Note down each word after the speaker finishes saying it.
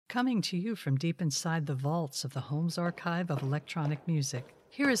Coming to you from deep inside the vaults of the Holmes Archive of Electronic Music,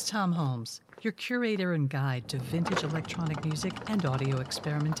 here is Tom Holmes, your curator and guide to vintage electronic music and audio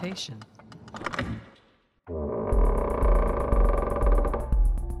experimentation.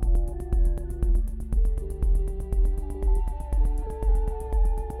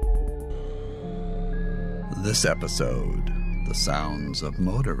 This episode, The Sounds of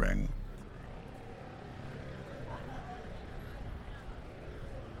Motoring.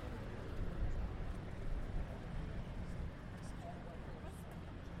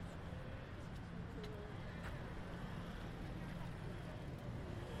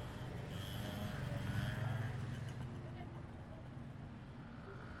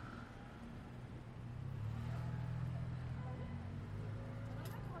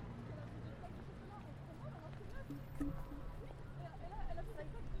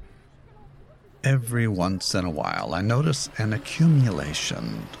 Every once in a while, I notice an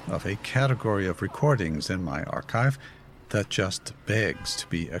accumulation of a category of recordings in my archive that just begs to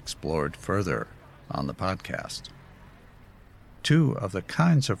be explored further on the podcast. Two of the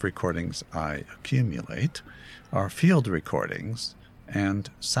kinds of recordings I accumulate are field recordings and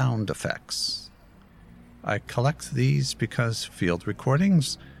sound effects. I collect these because field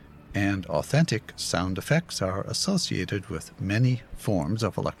recordings and authentic sound effects are associated with many forms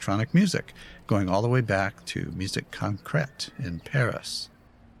of electronic music, going all the way back to musique concrète in Paris.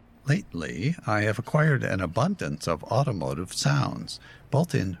 Lately, I have acquired an abundance of automotive sounds,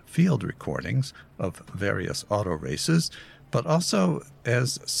 both in field recordings of various auto races, but also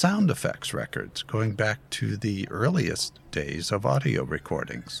as sound effects records, going back to the earliest days of audio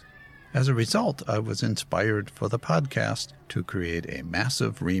recordings. As a result, I was inspired for the podcast to create a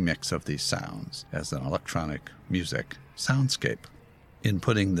massive remix of these sounds as an electronic music soundscape. In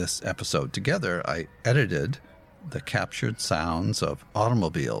putting this episode together, I edited the captured sounds of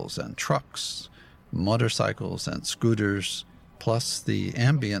automobiles and trucks, motorcycles and scooters, plus the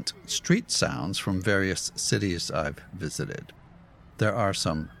ambient street sounds from various cities I've visited. There are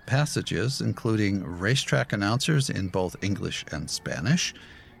some passages, including racetrack announcers in both English and Spanish,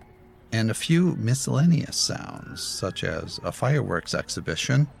 and a few miscellaneous sounds, such as a fireworks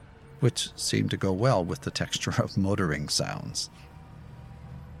exhibition, which seem to go well with the texture of motoring sounds.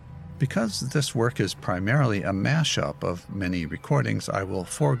 Because this work is primarily a mashup of many recordings, I will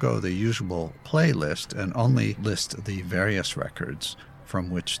forego the usual playlist and only list the various records from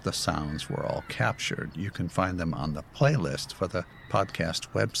which the sounds were all captured. You can find them on the playlist for the podcast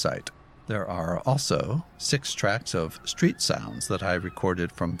website. There are also 6 tracks of street sounds that I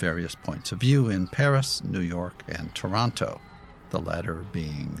recorded from various points of view in Paris, New York, and Toronto, the latter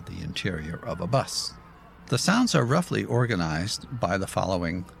being the interior of a bus. The sounds are roughly organized by the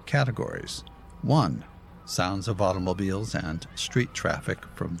following categories. 1. Sounds of automobiles and street traffic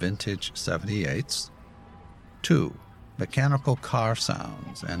from vintage 78s. 2. Mechanical car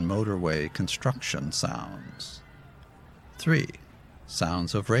sounds and motorway construction sounds. 3.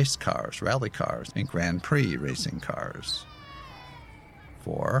 Sounds of race cars, rally cars, and Grand Prix racing cars.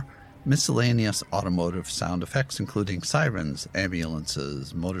 4. Miscellaneous automotive sound effects, including sirens,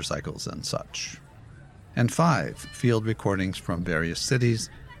 ambulances, motorcycles, and such. And 5. Field recordings from various cities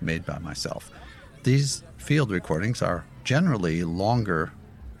made by myself. These field recordings are generally longer,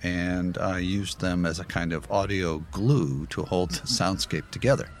 and I use them as a kind of audio glue to hold the soundscape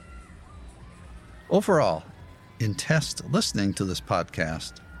together. Overall, in test listening to this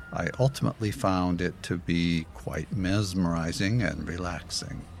podcast, I ultimately found it to be quite mesmerizing and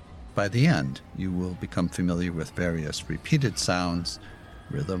relaxing. By the end, you will become familiar with various repeated sounds,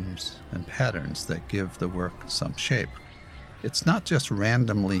 rhythms, and patterns that give the work some shape. It's not just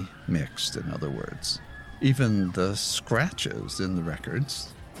randomly mixed, in other words. Even the scratches in the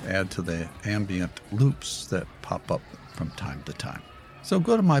records add to the ambient loops that pop up from time to time. So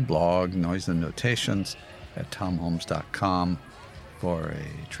go to my blog, Noise and Notations, at tomholmes.com for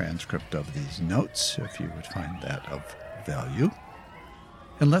a transcript of these notes, if you would find that of value.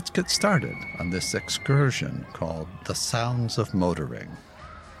 And let's get started on this excursion called The Sounds of Motoring.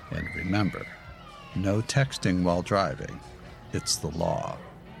 And remember, no texting while driving. It's the law.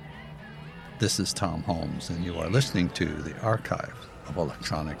 This is Tom Holmes, and you are listening to the Archive of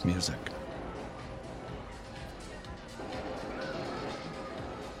Electronic Music.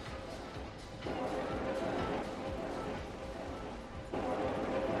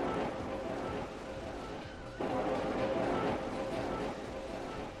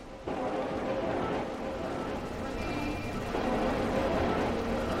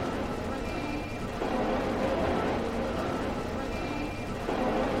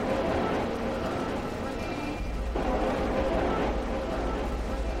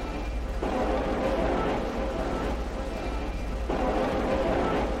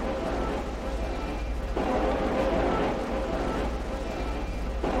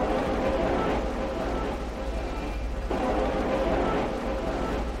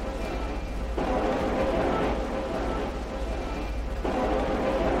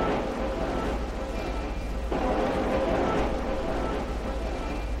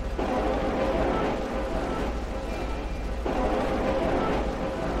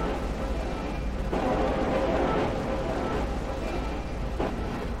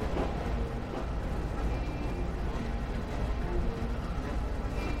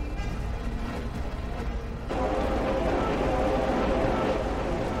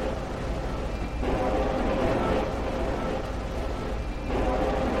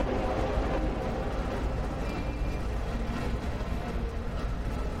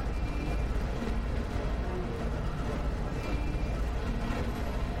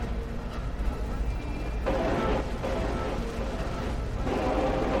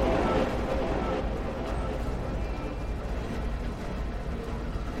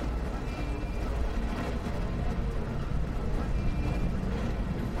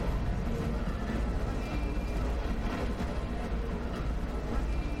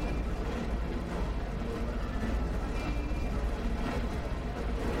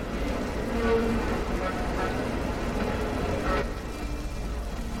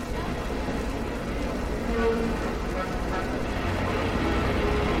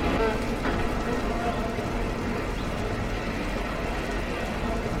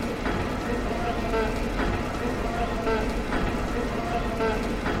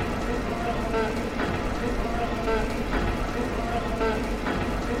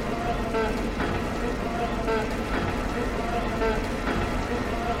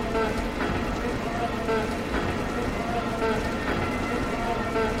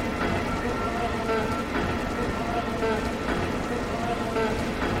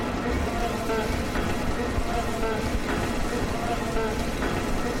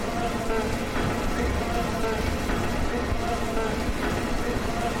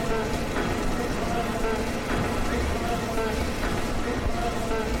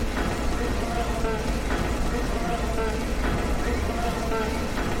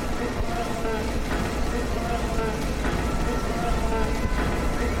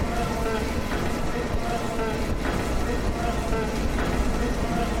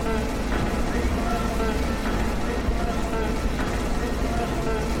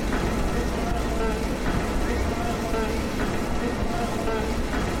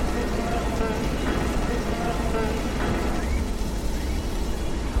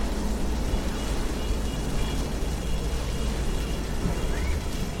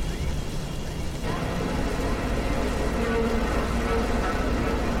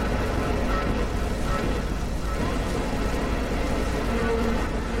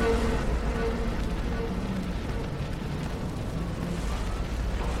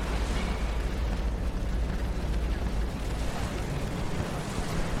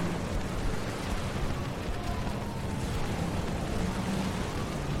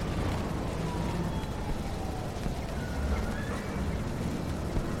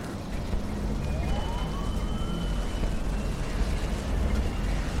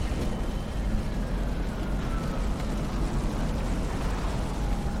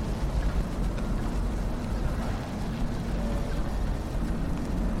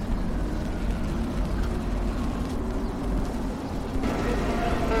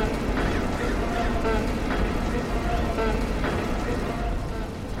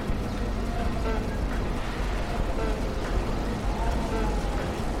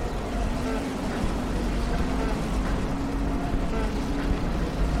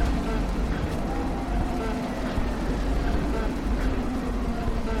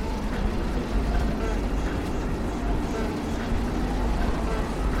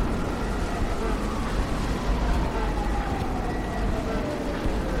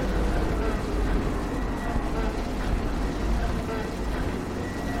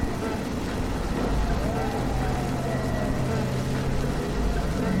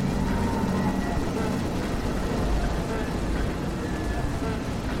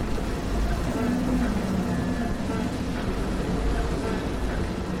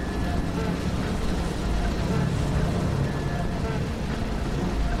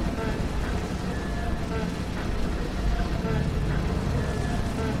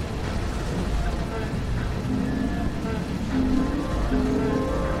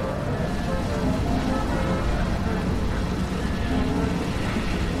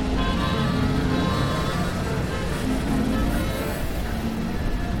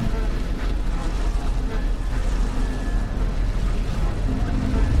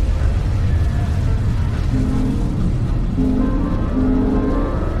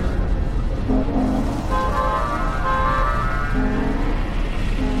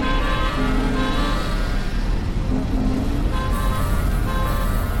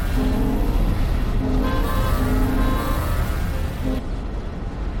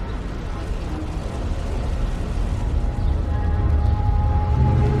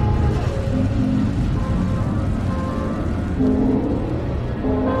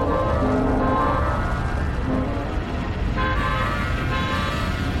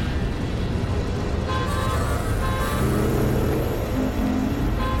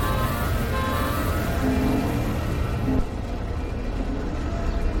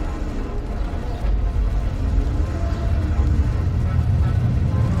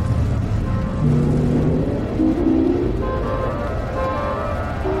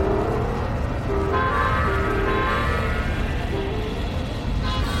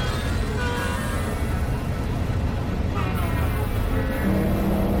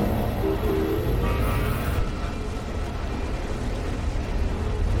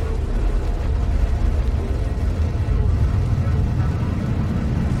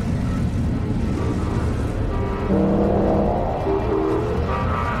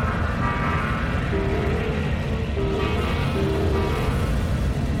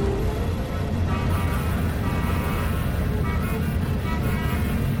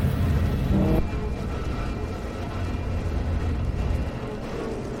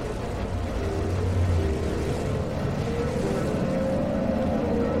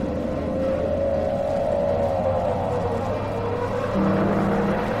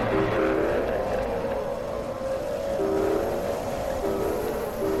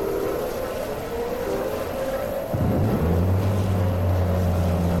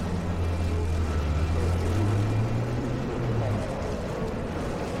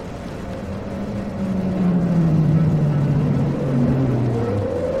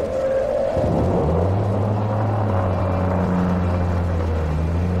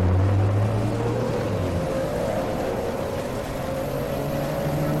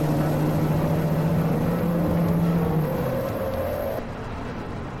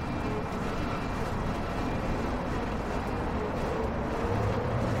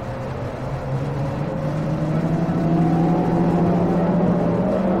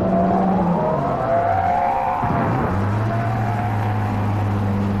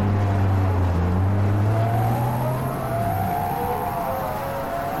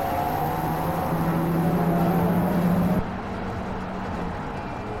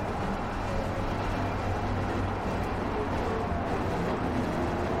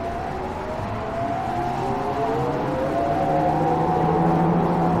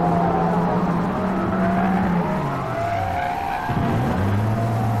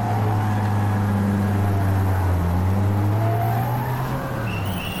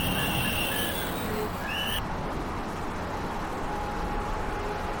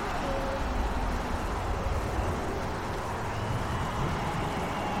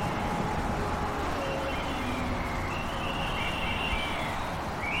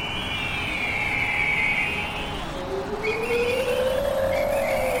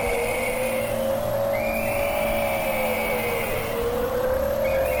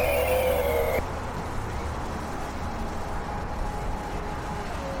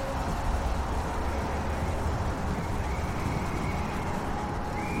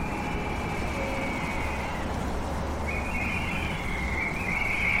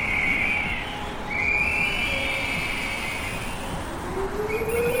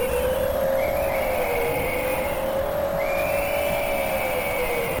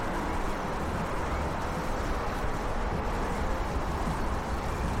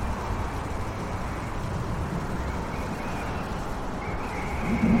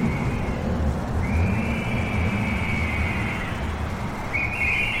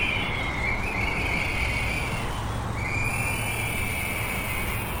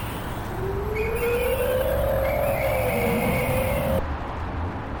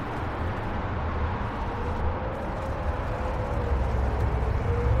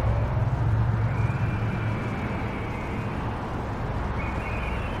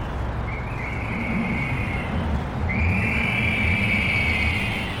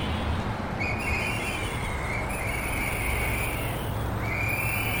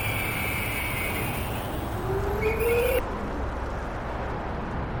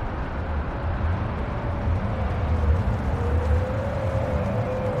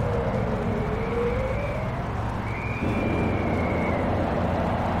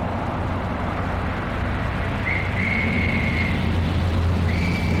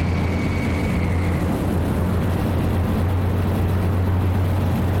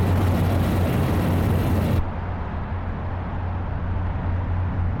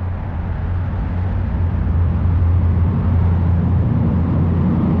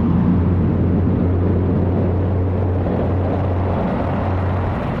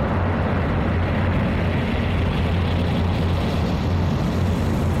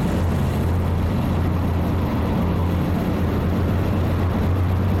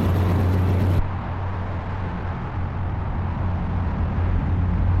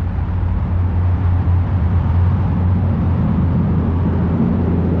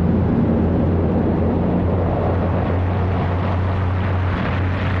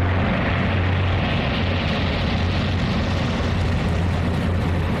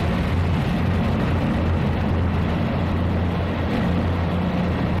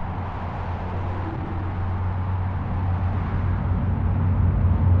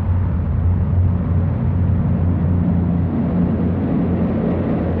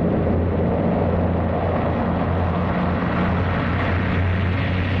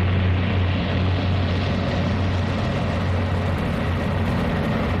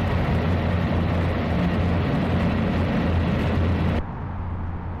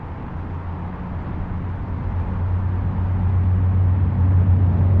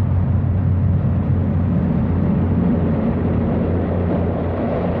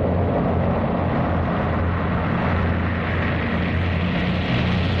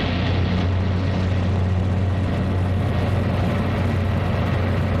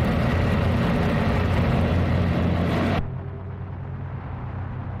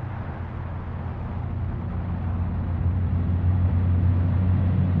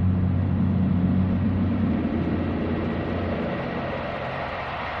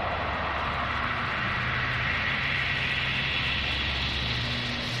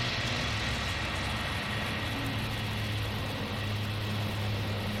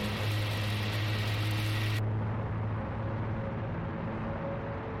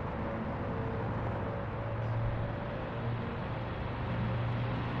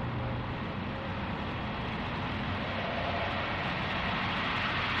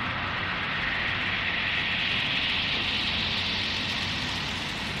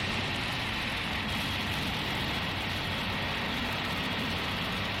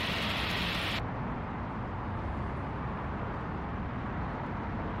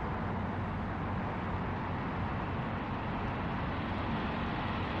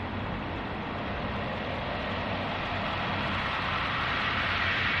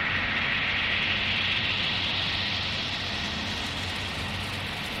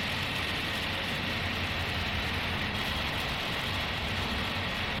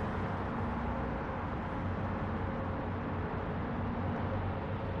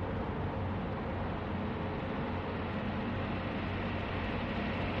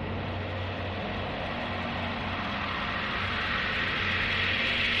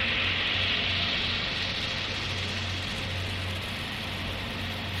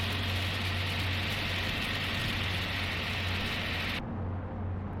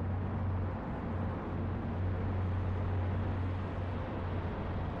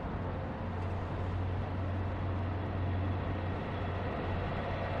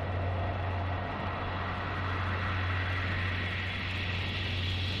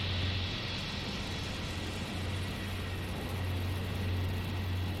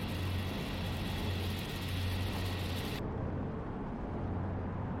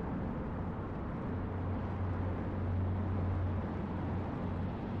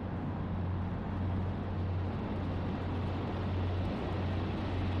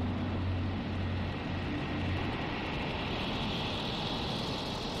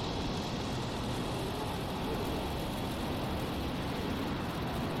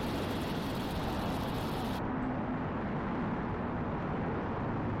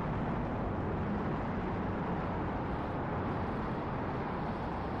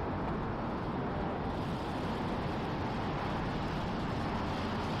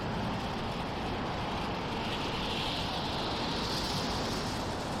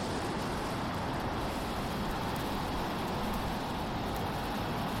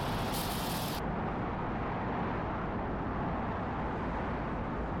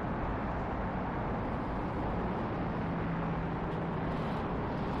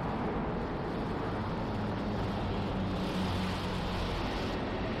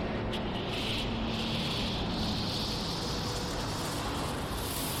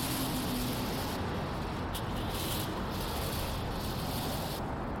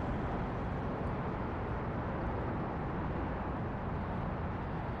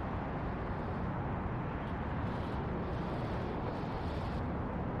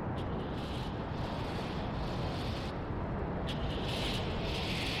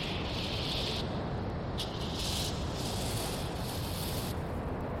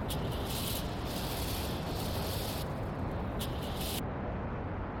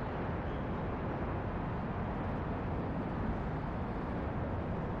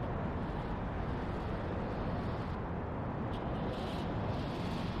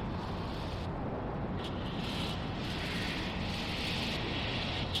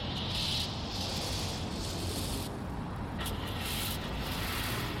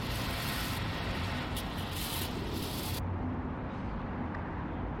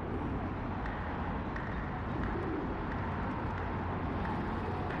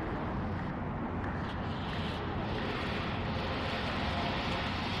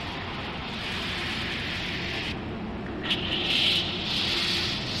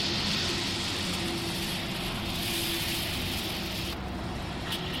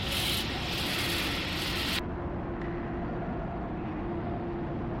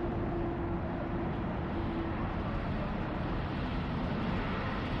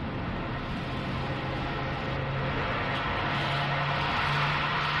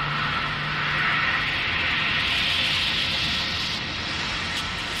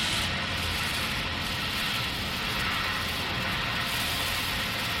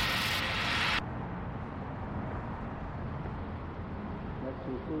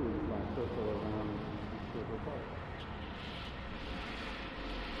 cruise by circle around River Park.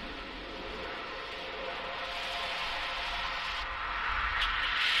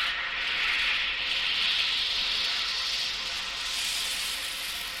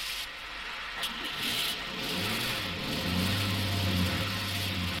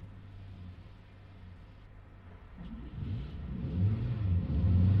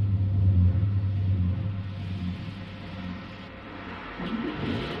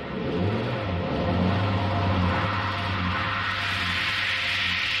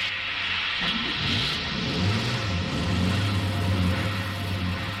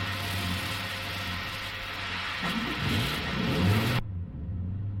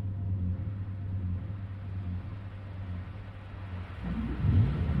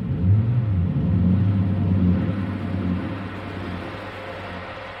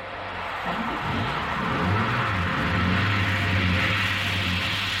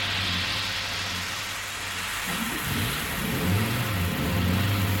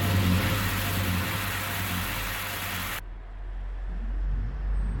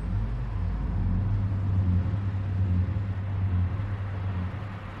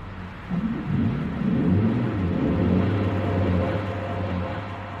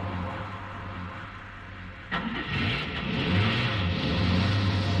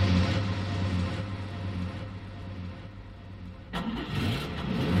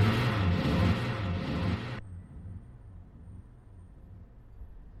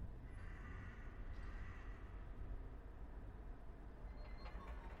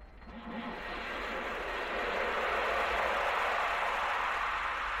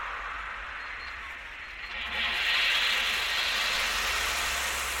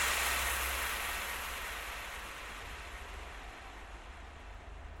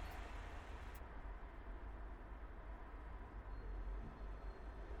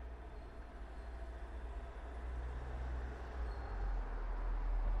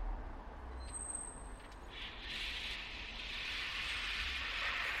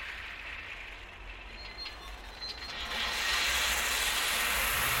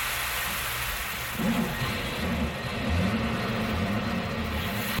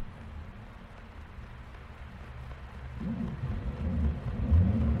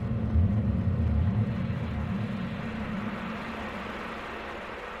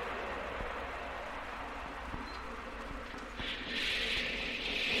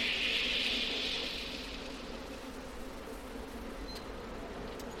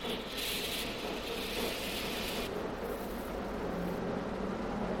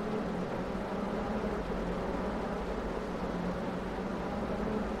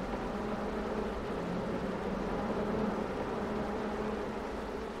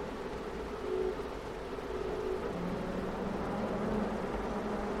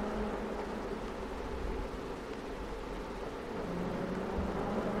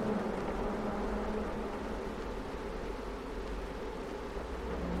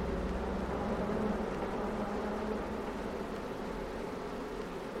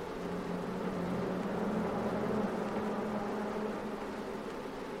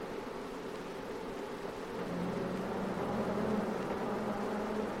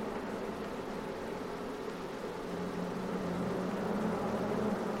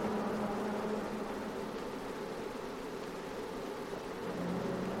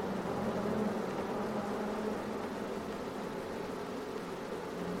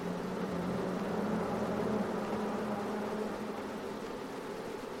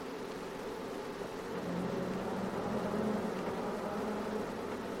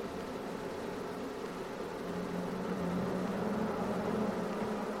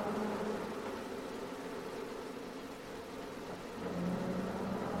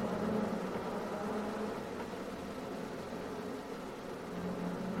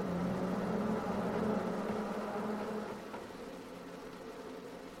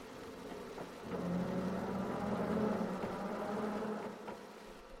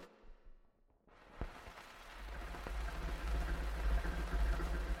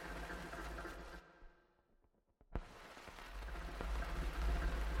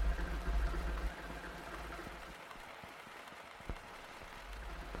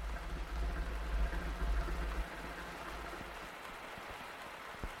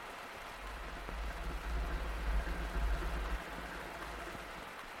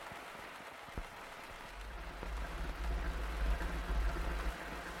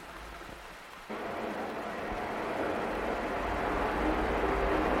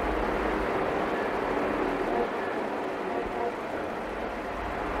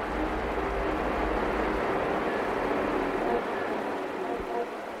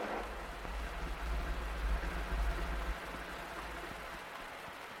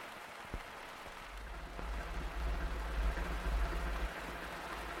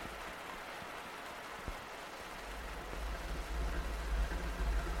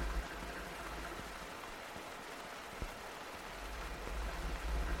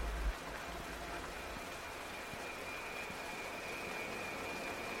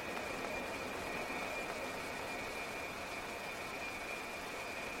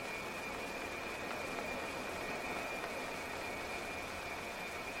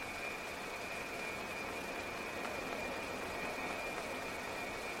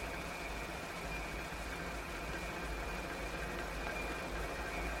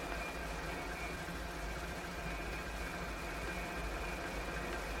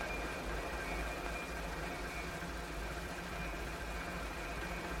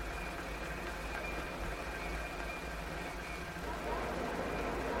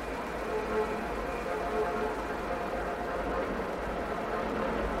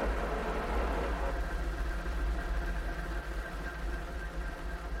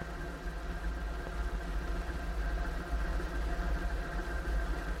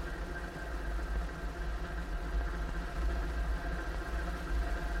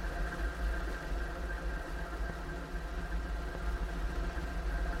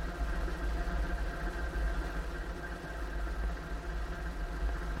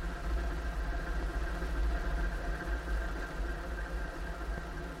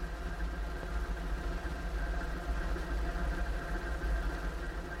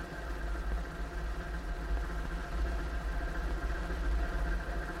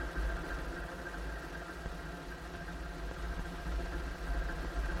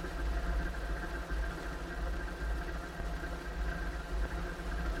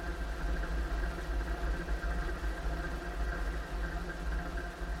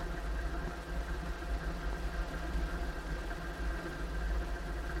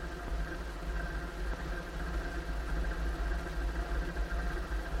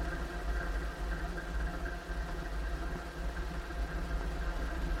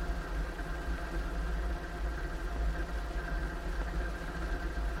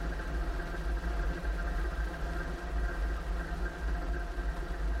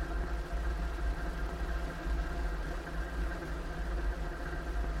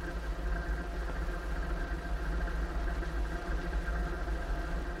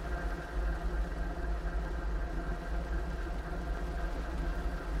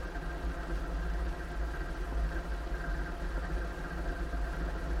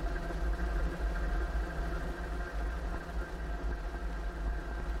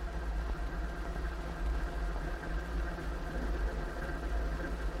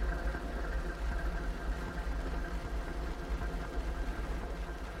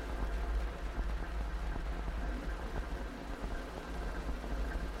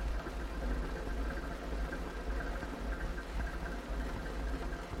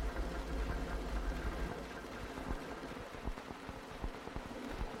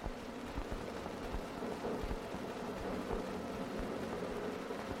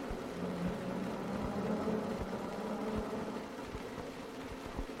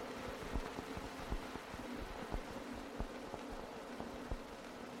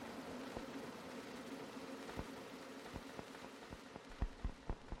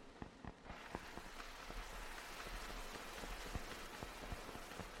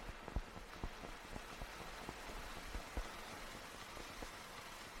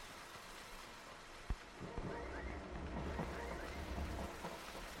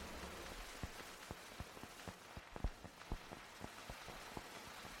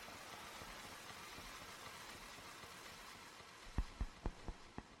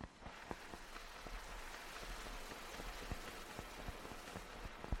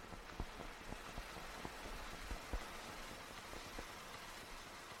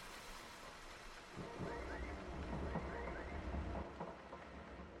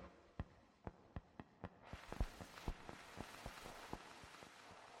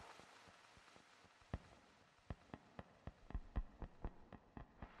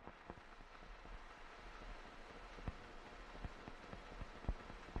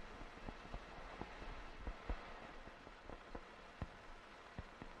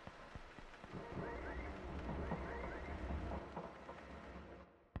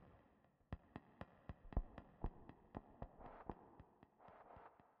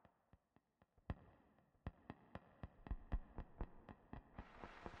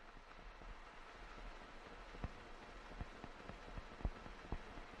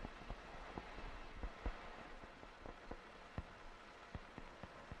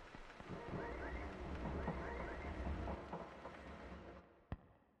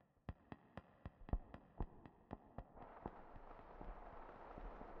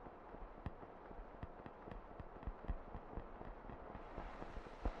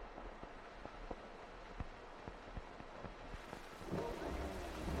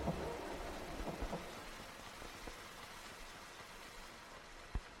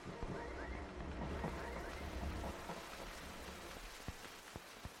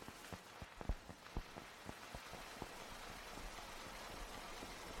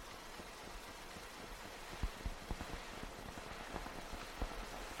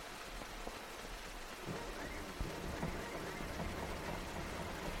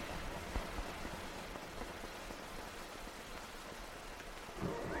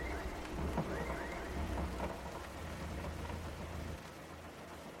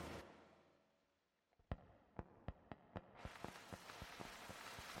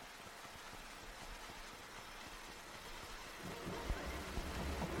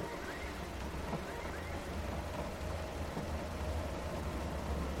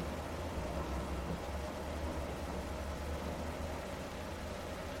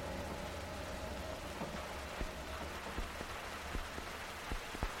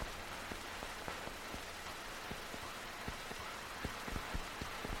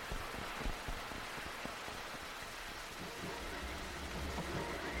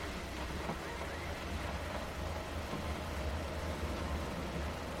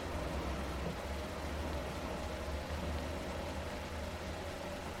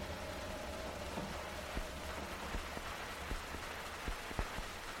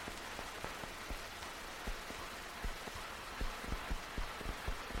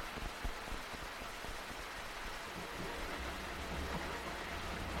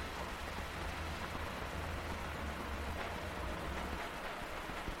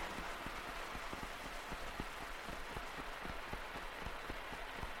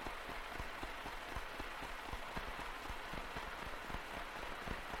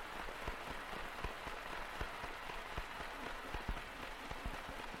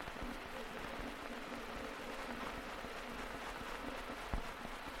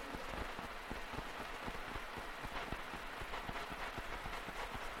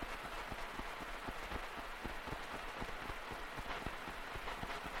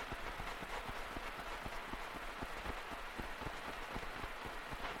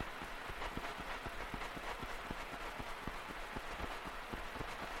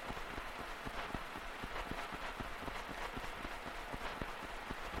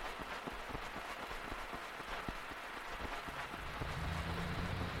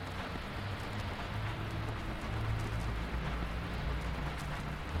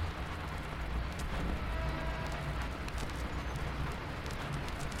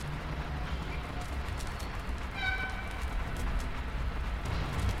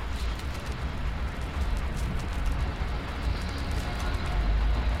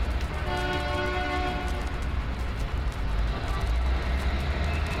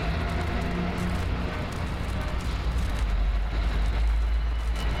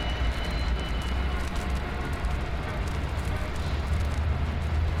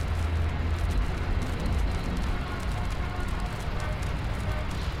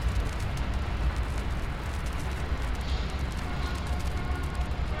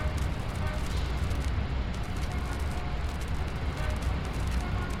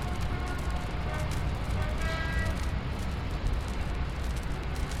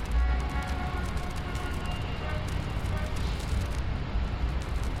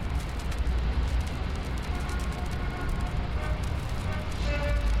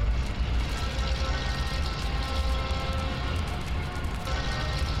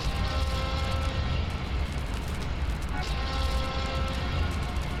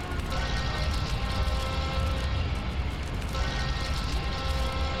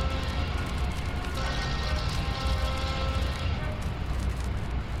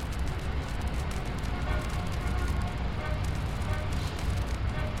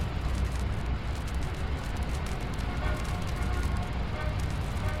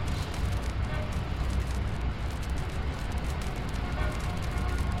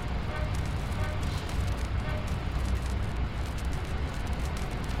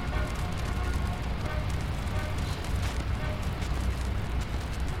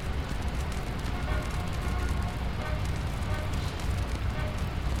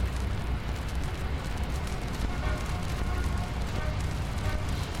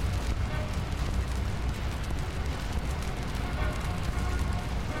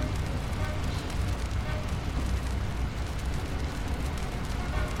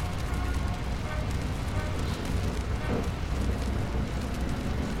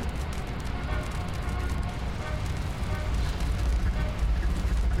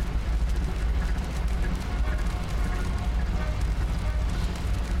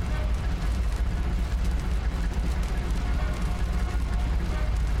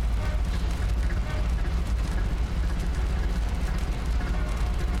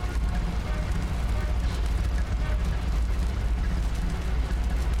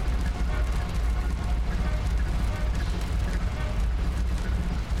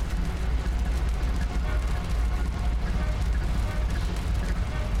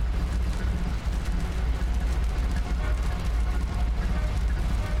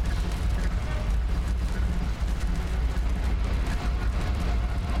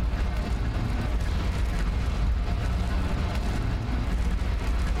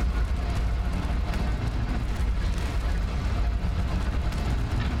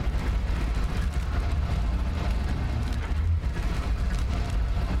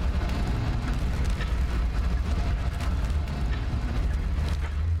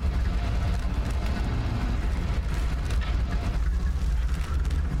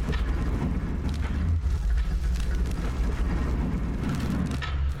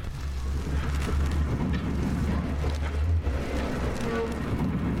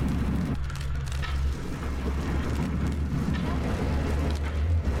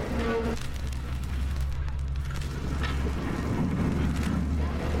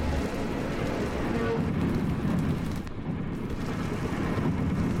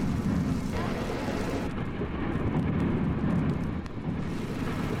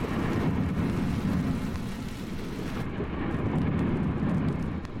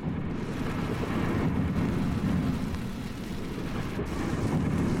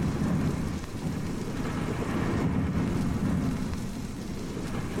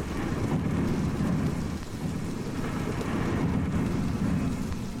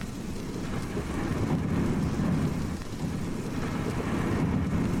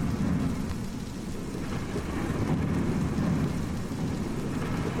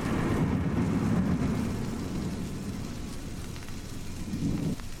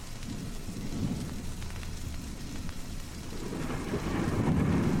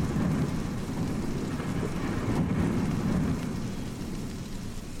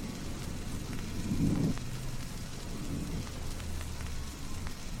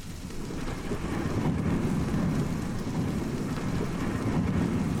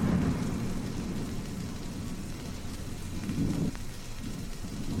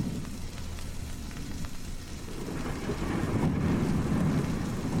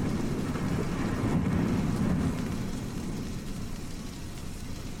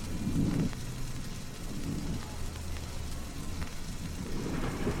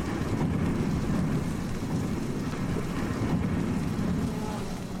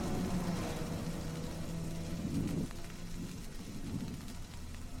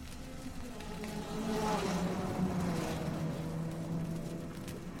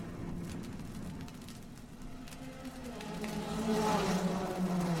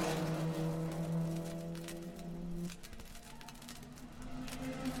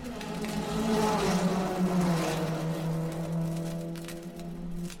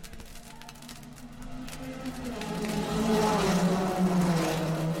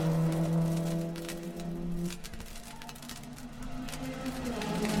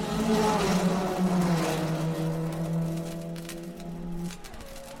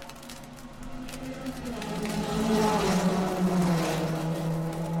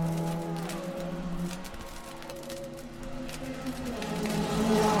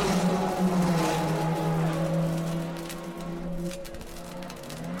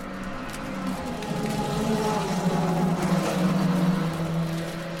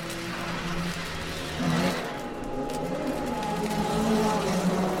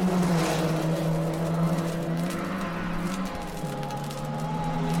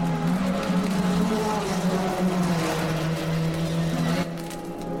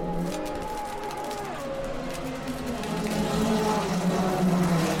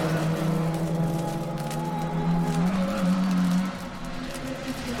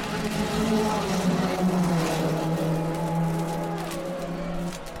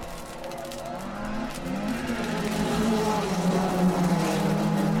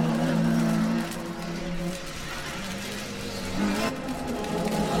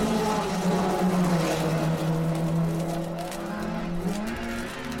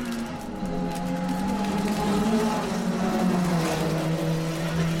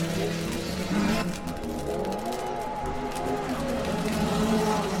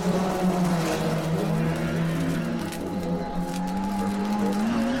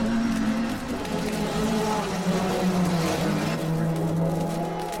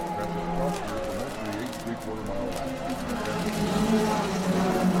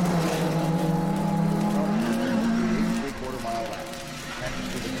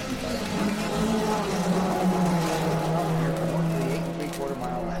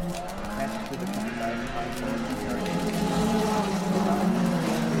 mile left. Passes through the countryside and pine forest to the Ardennes. Stop here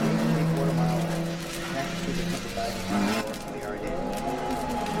for mile left. Passes through the countryside and pine forest to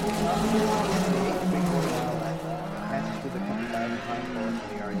the Ardennes. Stop here for mile left. Passes through the countryside and pine forest to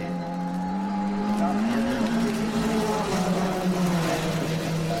the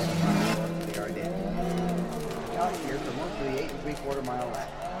Ardennes. Stop here for mostly 8 3/4 mile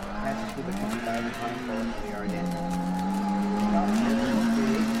left. Passes through the countryside and pine forest to the Ardennes. Stop here for mostly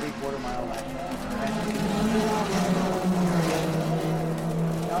 8 3/4 mile left. Passes through the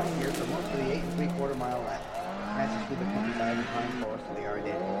Stop here for mostly 8 3/4 mile left. Passes through the countryside and pine forest to the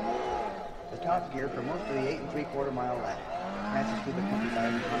Ardennes. Stop here for mostly 8 3/4 mile left. Passes through the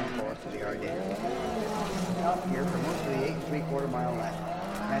countryside and pine forest to the Ardennes. Stop here for mostly 8 3/4 mile left.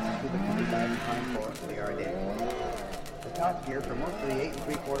 Passes through the countryside and pine forest to the Ardennes. Stop here for mostly 8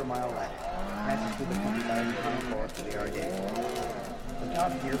 3/4 mile left. Passes through the countryside and pine forest to the Ardennes.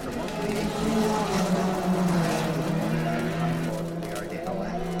 Stop here for mostly 8 3/4 mile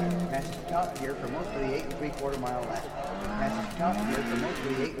left. Passes top here for mostly 8 3/4 mile left. Passes top here for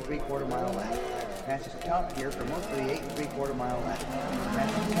mostly 8 3/4 mile left. Passes top here for mostly 8 3/4 mile left.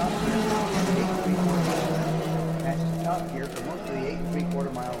 Passes top here for mostly 8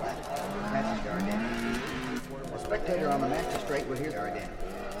 3/4 mile left. Passes Ardennes. A spectator on the master straight will hear Ardennes.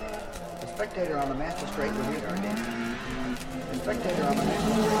 A spectator on the master straight will hear Ardennes. A spectator on the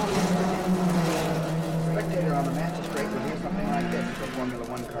master straight will hear Ardennes. A spectator on the master straight will hear something like this as a Formula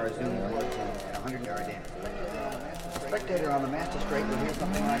One car zooms towards him at 100 yards in. A spectator on the master straight will hear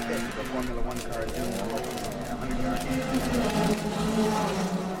something like this as a Formula One car zooms towards him at 100 yards in.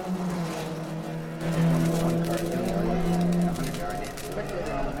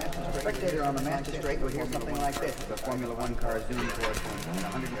 Spectator on the master straight will hear something like this as a Formula One car zooms towards him at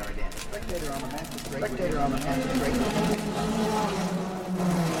 100 yards in. Spectator on the master straight. Spectator on the master straight.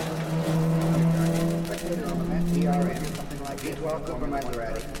 Spectator on the master BRM something like V12 Cooper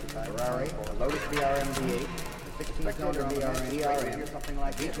Maserati, Ferrari, Lotus BRM V8, 16-cylinder BRM something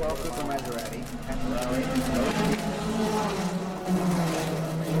like V12 Cooper Maserati, and Ferrari, Lotus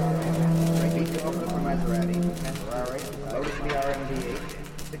V12 Cooper Maserati, and Ferrari, Lotus BRM V8.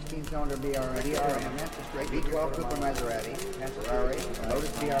 16-cylinder BRM, master straight V12 Cooper Maserati, and Ferrari,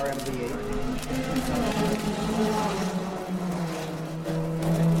 Lotus BRM V8,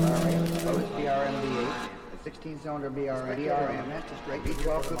 16-cylinder BRM, master straight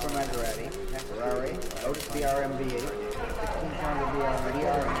V12 Cooper Maserati, and Ferrari, Lotus BRM V8, 16-cylinder BRM,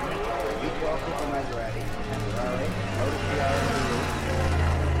 V12 Cooper Maserati, and Ferrari, Lotus BRM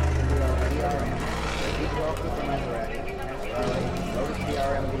V8, V12 Cooper Maserati, and Ferrari, Lotus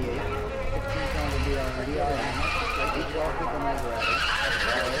BRM V8, 16-cylinder BRM, V12 Cooper Maserati, and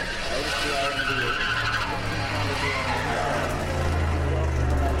Ferrari, Lotus BRM V8, 16-cylinder V12 Cooper Maserati, Ferrari, Lotus BRM V8, 16-cylinder V12 Cooper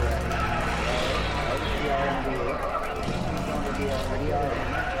Maserati,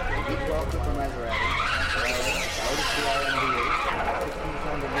 V12 Cooper Maserati, Lotus BRM V8,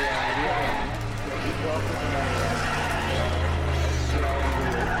 16-cylinder V12 Cooper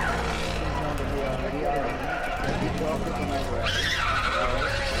Maserati, Lotus BRM V8, V12 Cooper Maserati,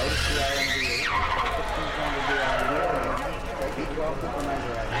 Lotus BRM V8, 16-cylinder V12 Cooper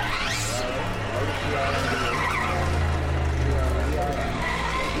Maserati,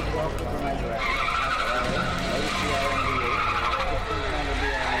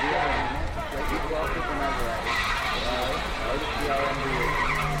 Lotus BRM V8,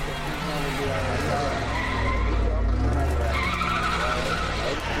 16-cylinder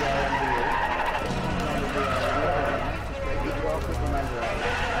Lotus BRM V8, V12 Cooper Maserati,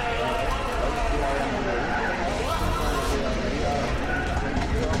 Lotus BRM V8,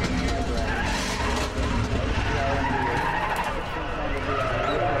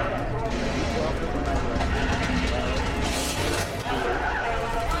 16-cylinder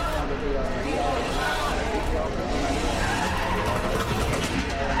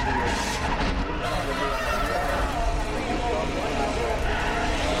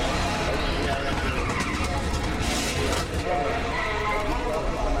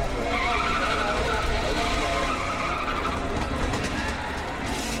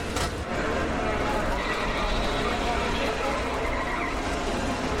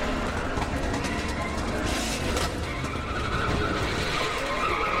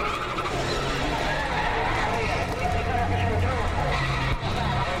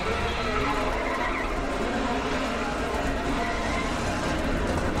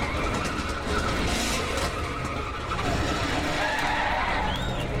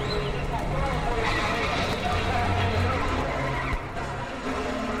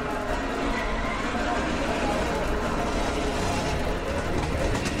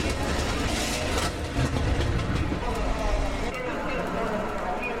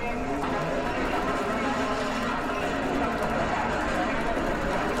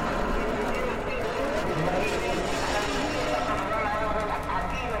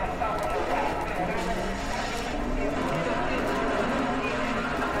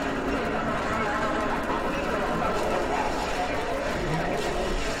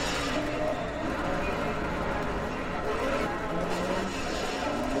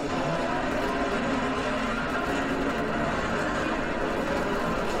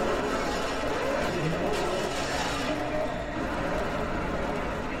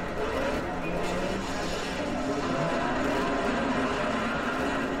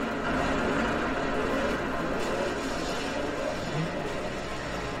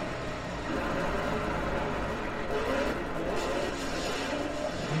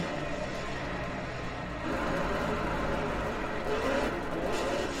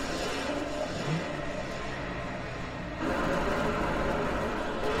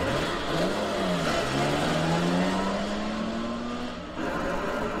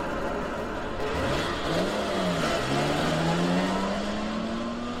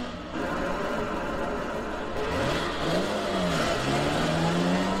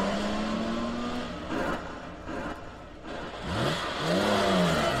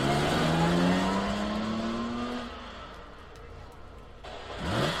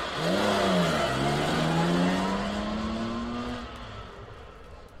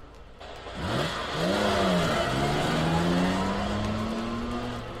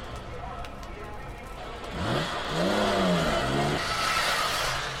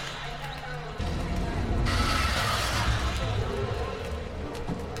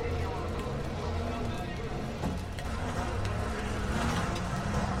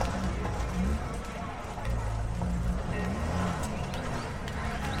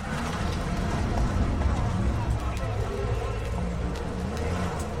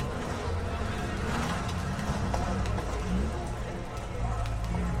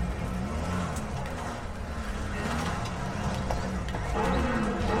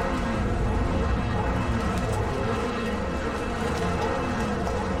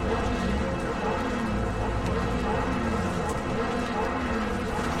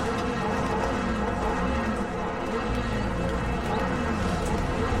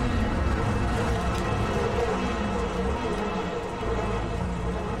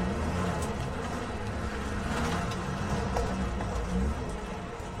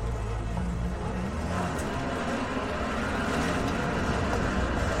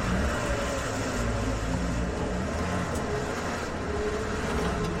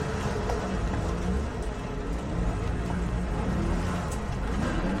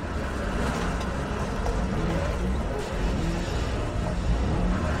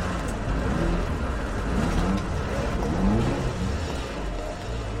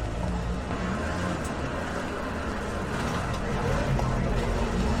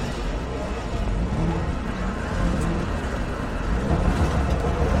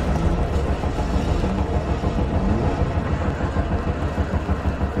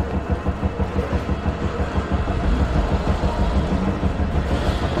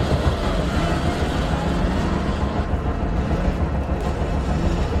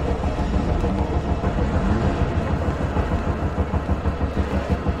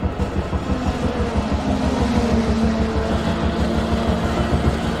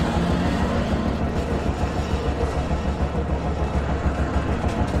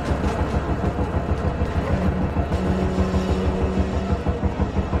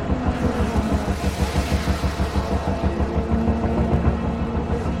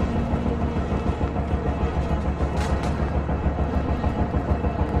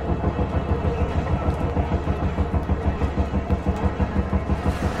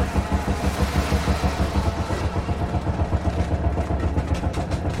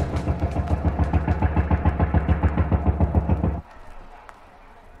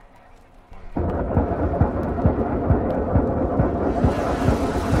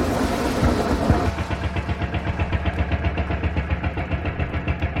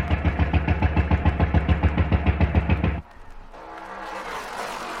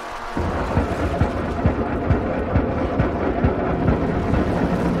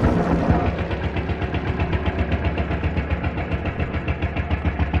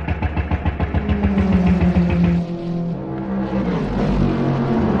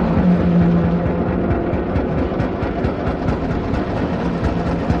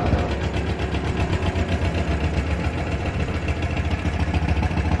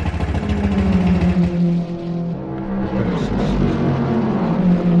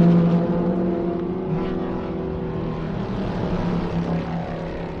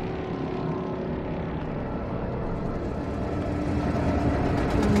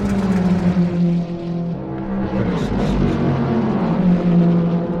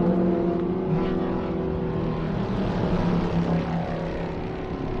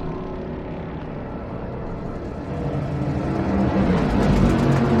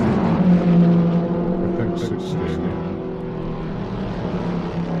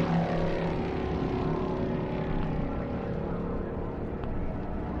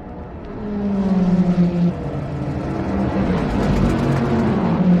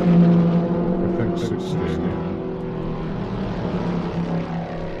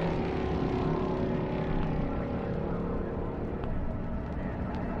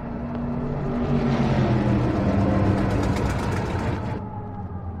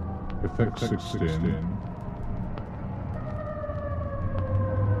Effects 16.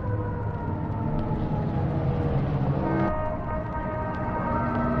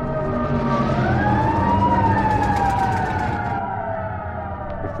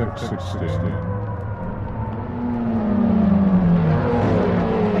 Effects 16.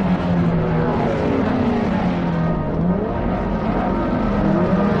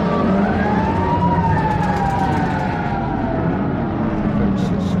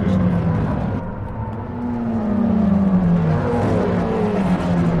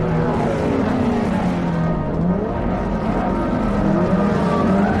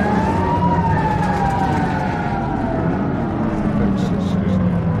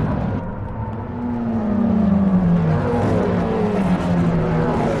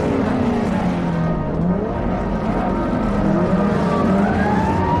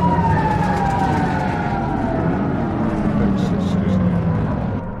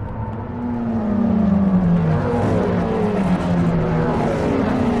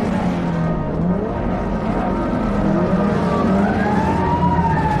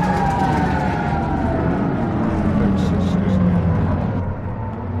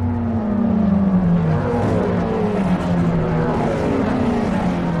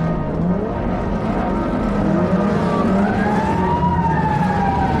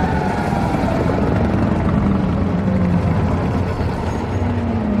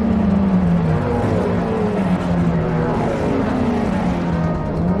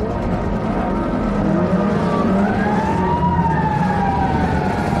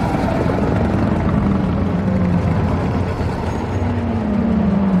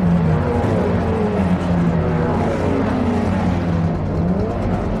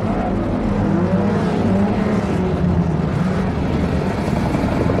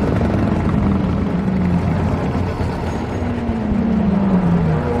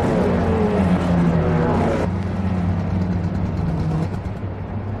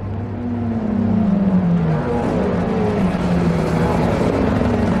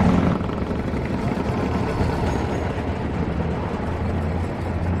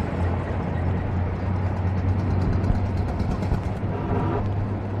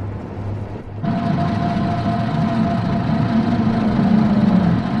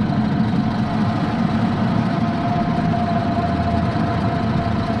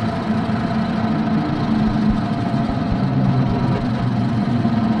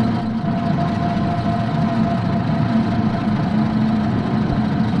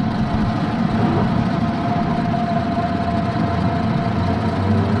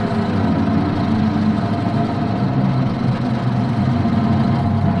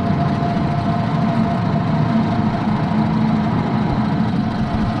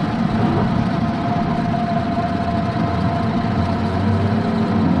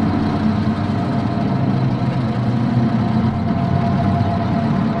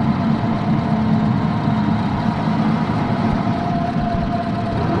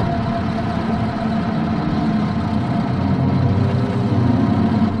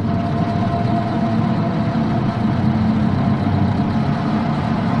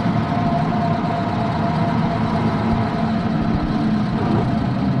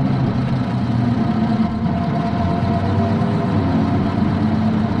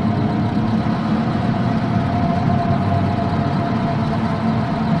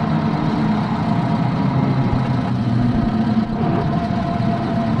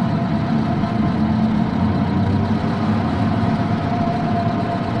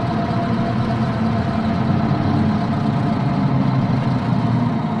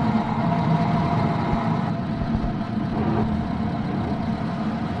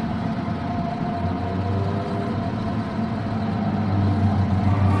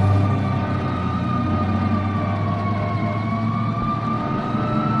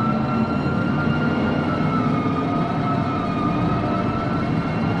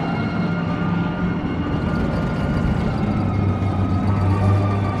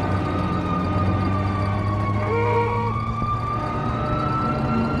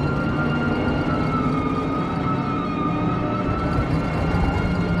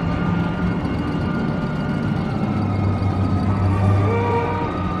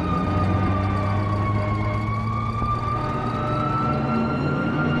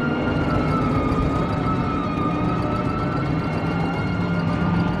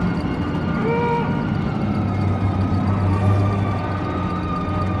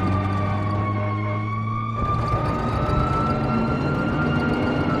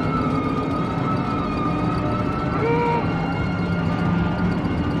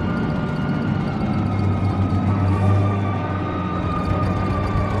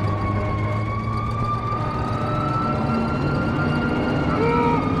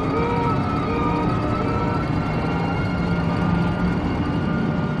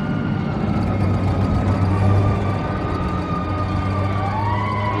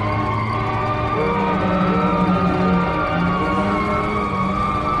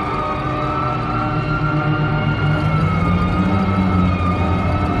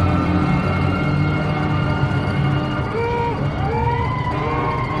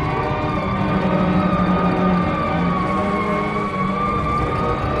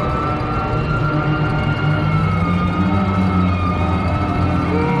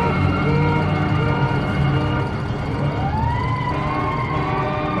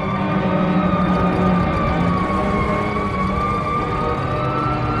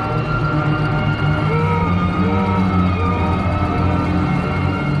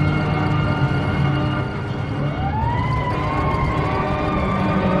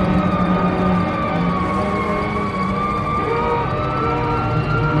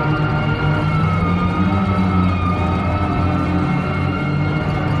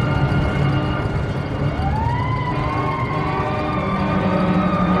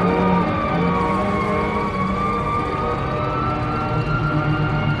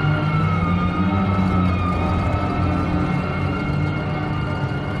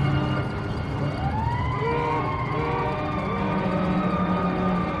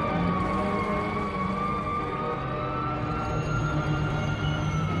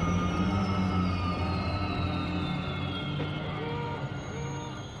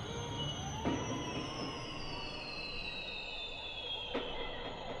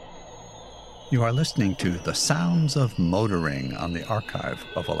 You are listening to The Sounds of Motoring on the Archive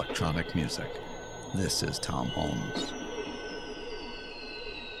of Electronic Music. This is Tom Holmes.